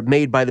hardware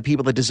made by the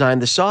people that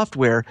designed the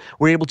software,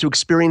 we're able to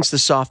experience the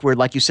software,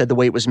 like you said, the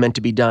way it was meant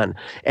to be done.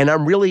 And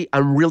I'm really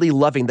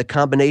loving the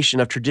combination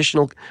of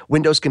traditional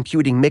Windows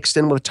computing mixed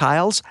in with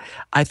tiles.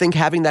 I think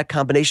having that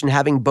combination,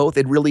 having both,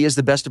 it really is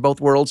the best of both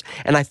worlds.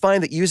 And I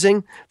find that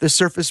using the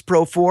Surface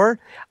Pro 4,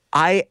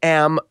 I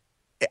am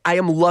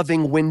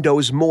loving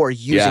Windows more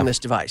using this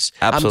device.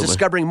 Absolutely. I'm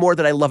discovering more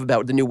that I love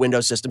about the new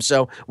Windows system.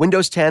 So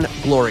Windows 10,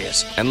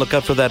 glorious. And look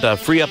out for that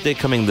free update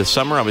coming this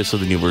summer, obviously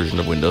the new version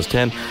of Windows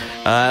 10.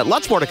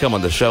 Lots more to come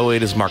on the show.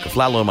 It is Mark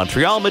Aflalo in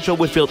Montreal, Mitchell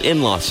Whitfield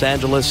in Los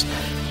Angeles.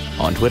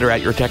 On Twitter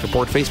at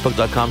YourTechReport,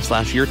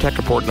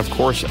 Facebook.com/YourTechReport, and of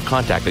course,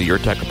 contact at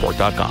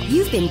YourTechReport.com.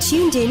 You've been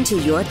tuned in to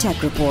Your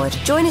Tech Report.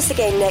 Join us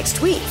again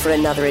next week for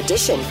another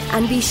edition.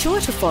 And be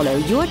sure to follow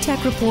Your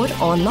Tech Report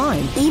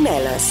online.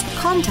 Email us,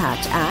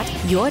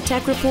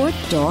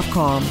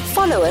 contact@YourTechReport.com.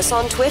 Follow us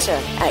on Twitter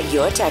at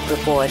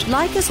YourTechReport.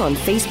 Like us on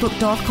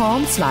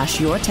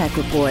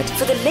Facebook.com/YourTechReport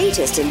for the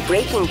latest in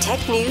breaking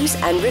tech news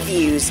and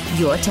reviews.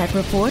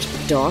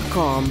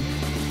 YourTechReport.com.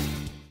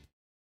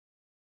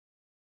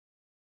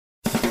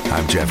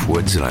 Time Jeff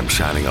Woods, and I'm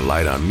shining a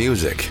light on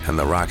music and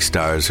the rock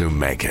stars who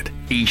make it.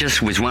 He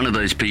just was one of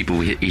those people,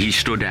 he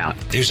stood out.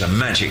 He was a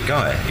magic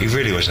guy. He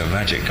really was a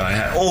magic guy.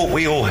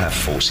 We all have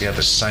faults. He had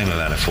the same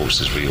amount of faults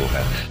as we all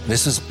have.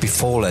 This is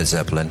before Led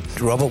Zeppelin.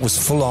 Robert was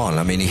full on.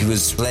 I mean, he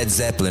was Led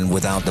Zeppelin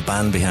without the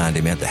band behind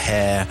him. He had the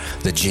hair,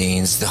 the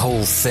jeans, the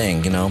whole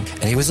thing,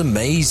 and he was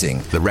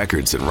amazing. The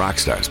Records and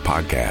Rockstars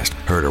podcast,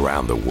 heard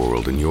around the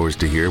world and yours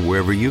to hear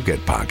wherever you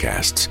get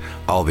podcasts.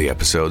 All the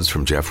episodes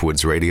from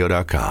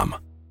jeffwoodsradio.com.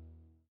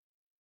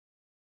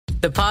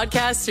 The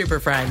Podcast Super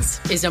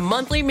Friends is a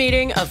monthly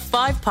meeting of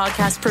 5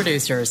 podcast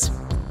producers.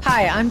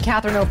 Hi, I'm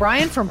Catherine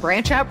O'Brien from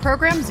Branch Out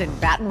Programs in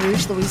Baton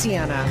Rouge,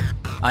 Louisiana.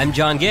 I'm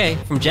John Gay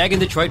from Jag and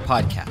Detroit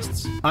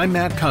Podcasts. I'm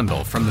Matt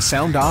Kundle from the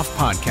Sound Off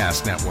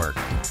Podcast Network.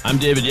 I'm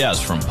David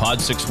Yaz from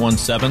Pod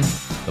 617,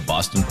 the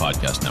Boston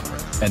Podcast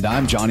Network. And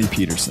I'm Johnny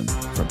Peterson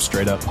from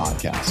Straight Up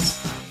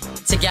Podcasts.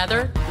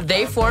 Together,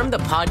 they form the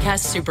Podcast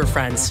Super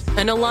Friends,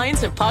 an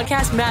alliance of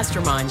podcast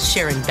masterminds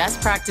sharing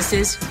best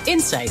practices,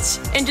 insights,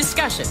 and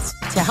discussions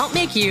to help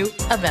make you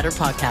a better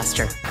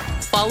podcaster.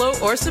 Follow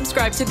or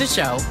subscribe to the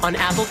show on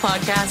Apple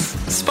Podcasts,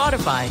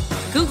 Spotify,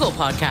 Google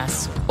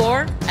Podcasts,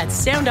 or at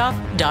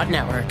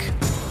soundoff.network.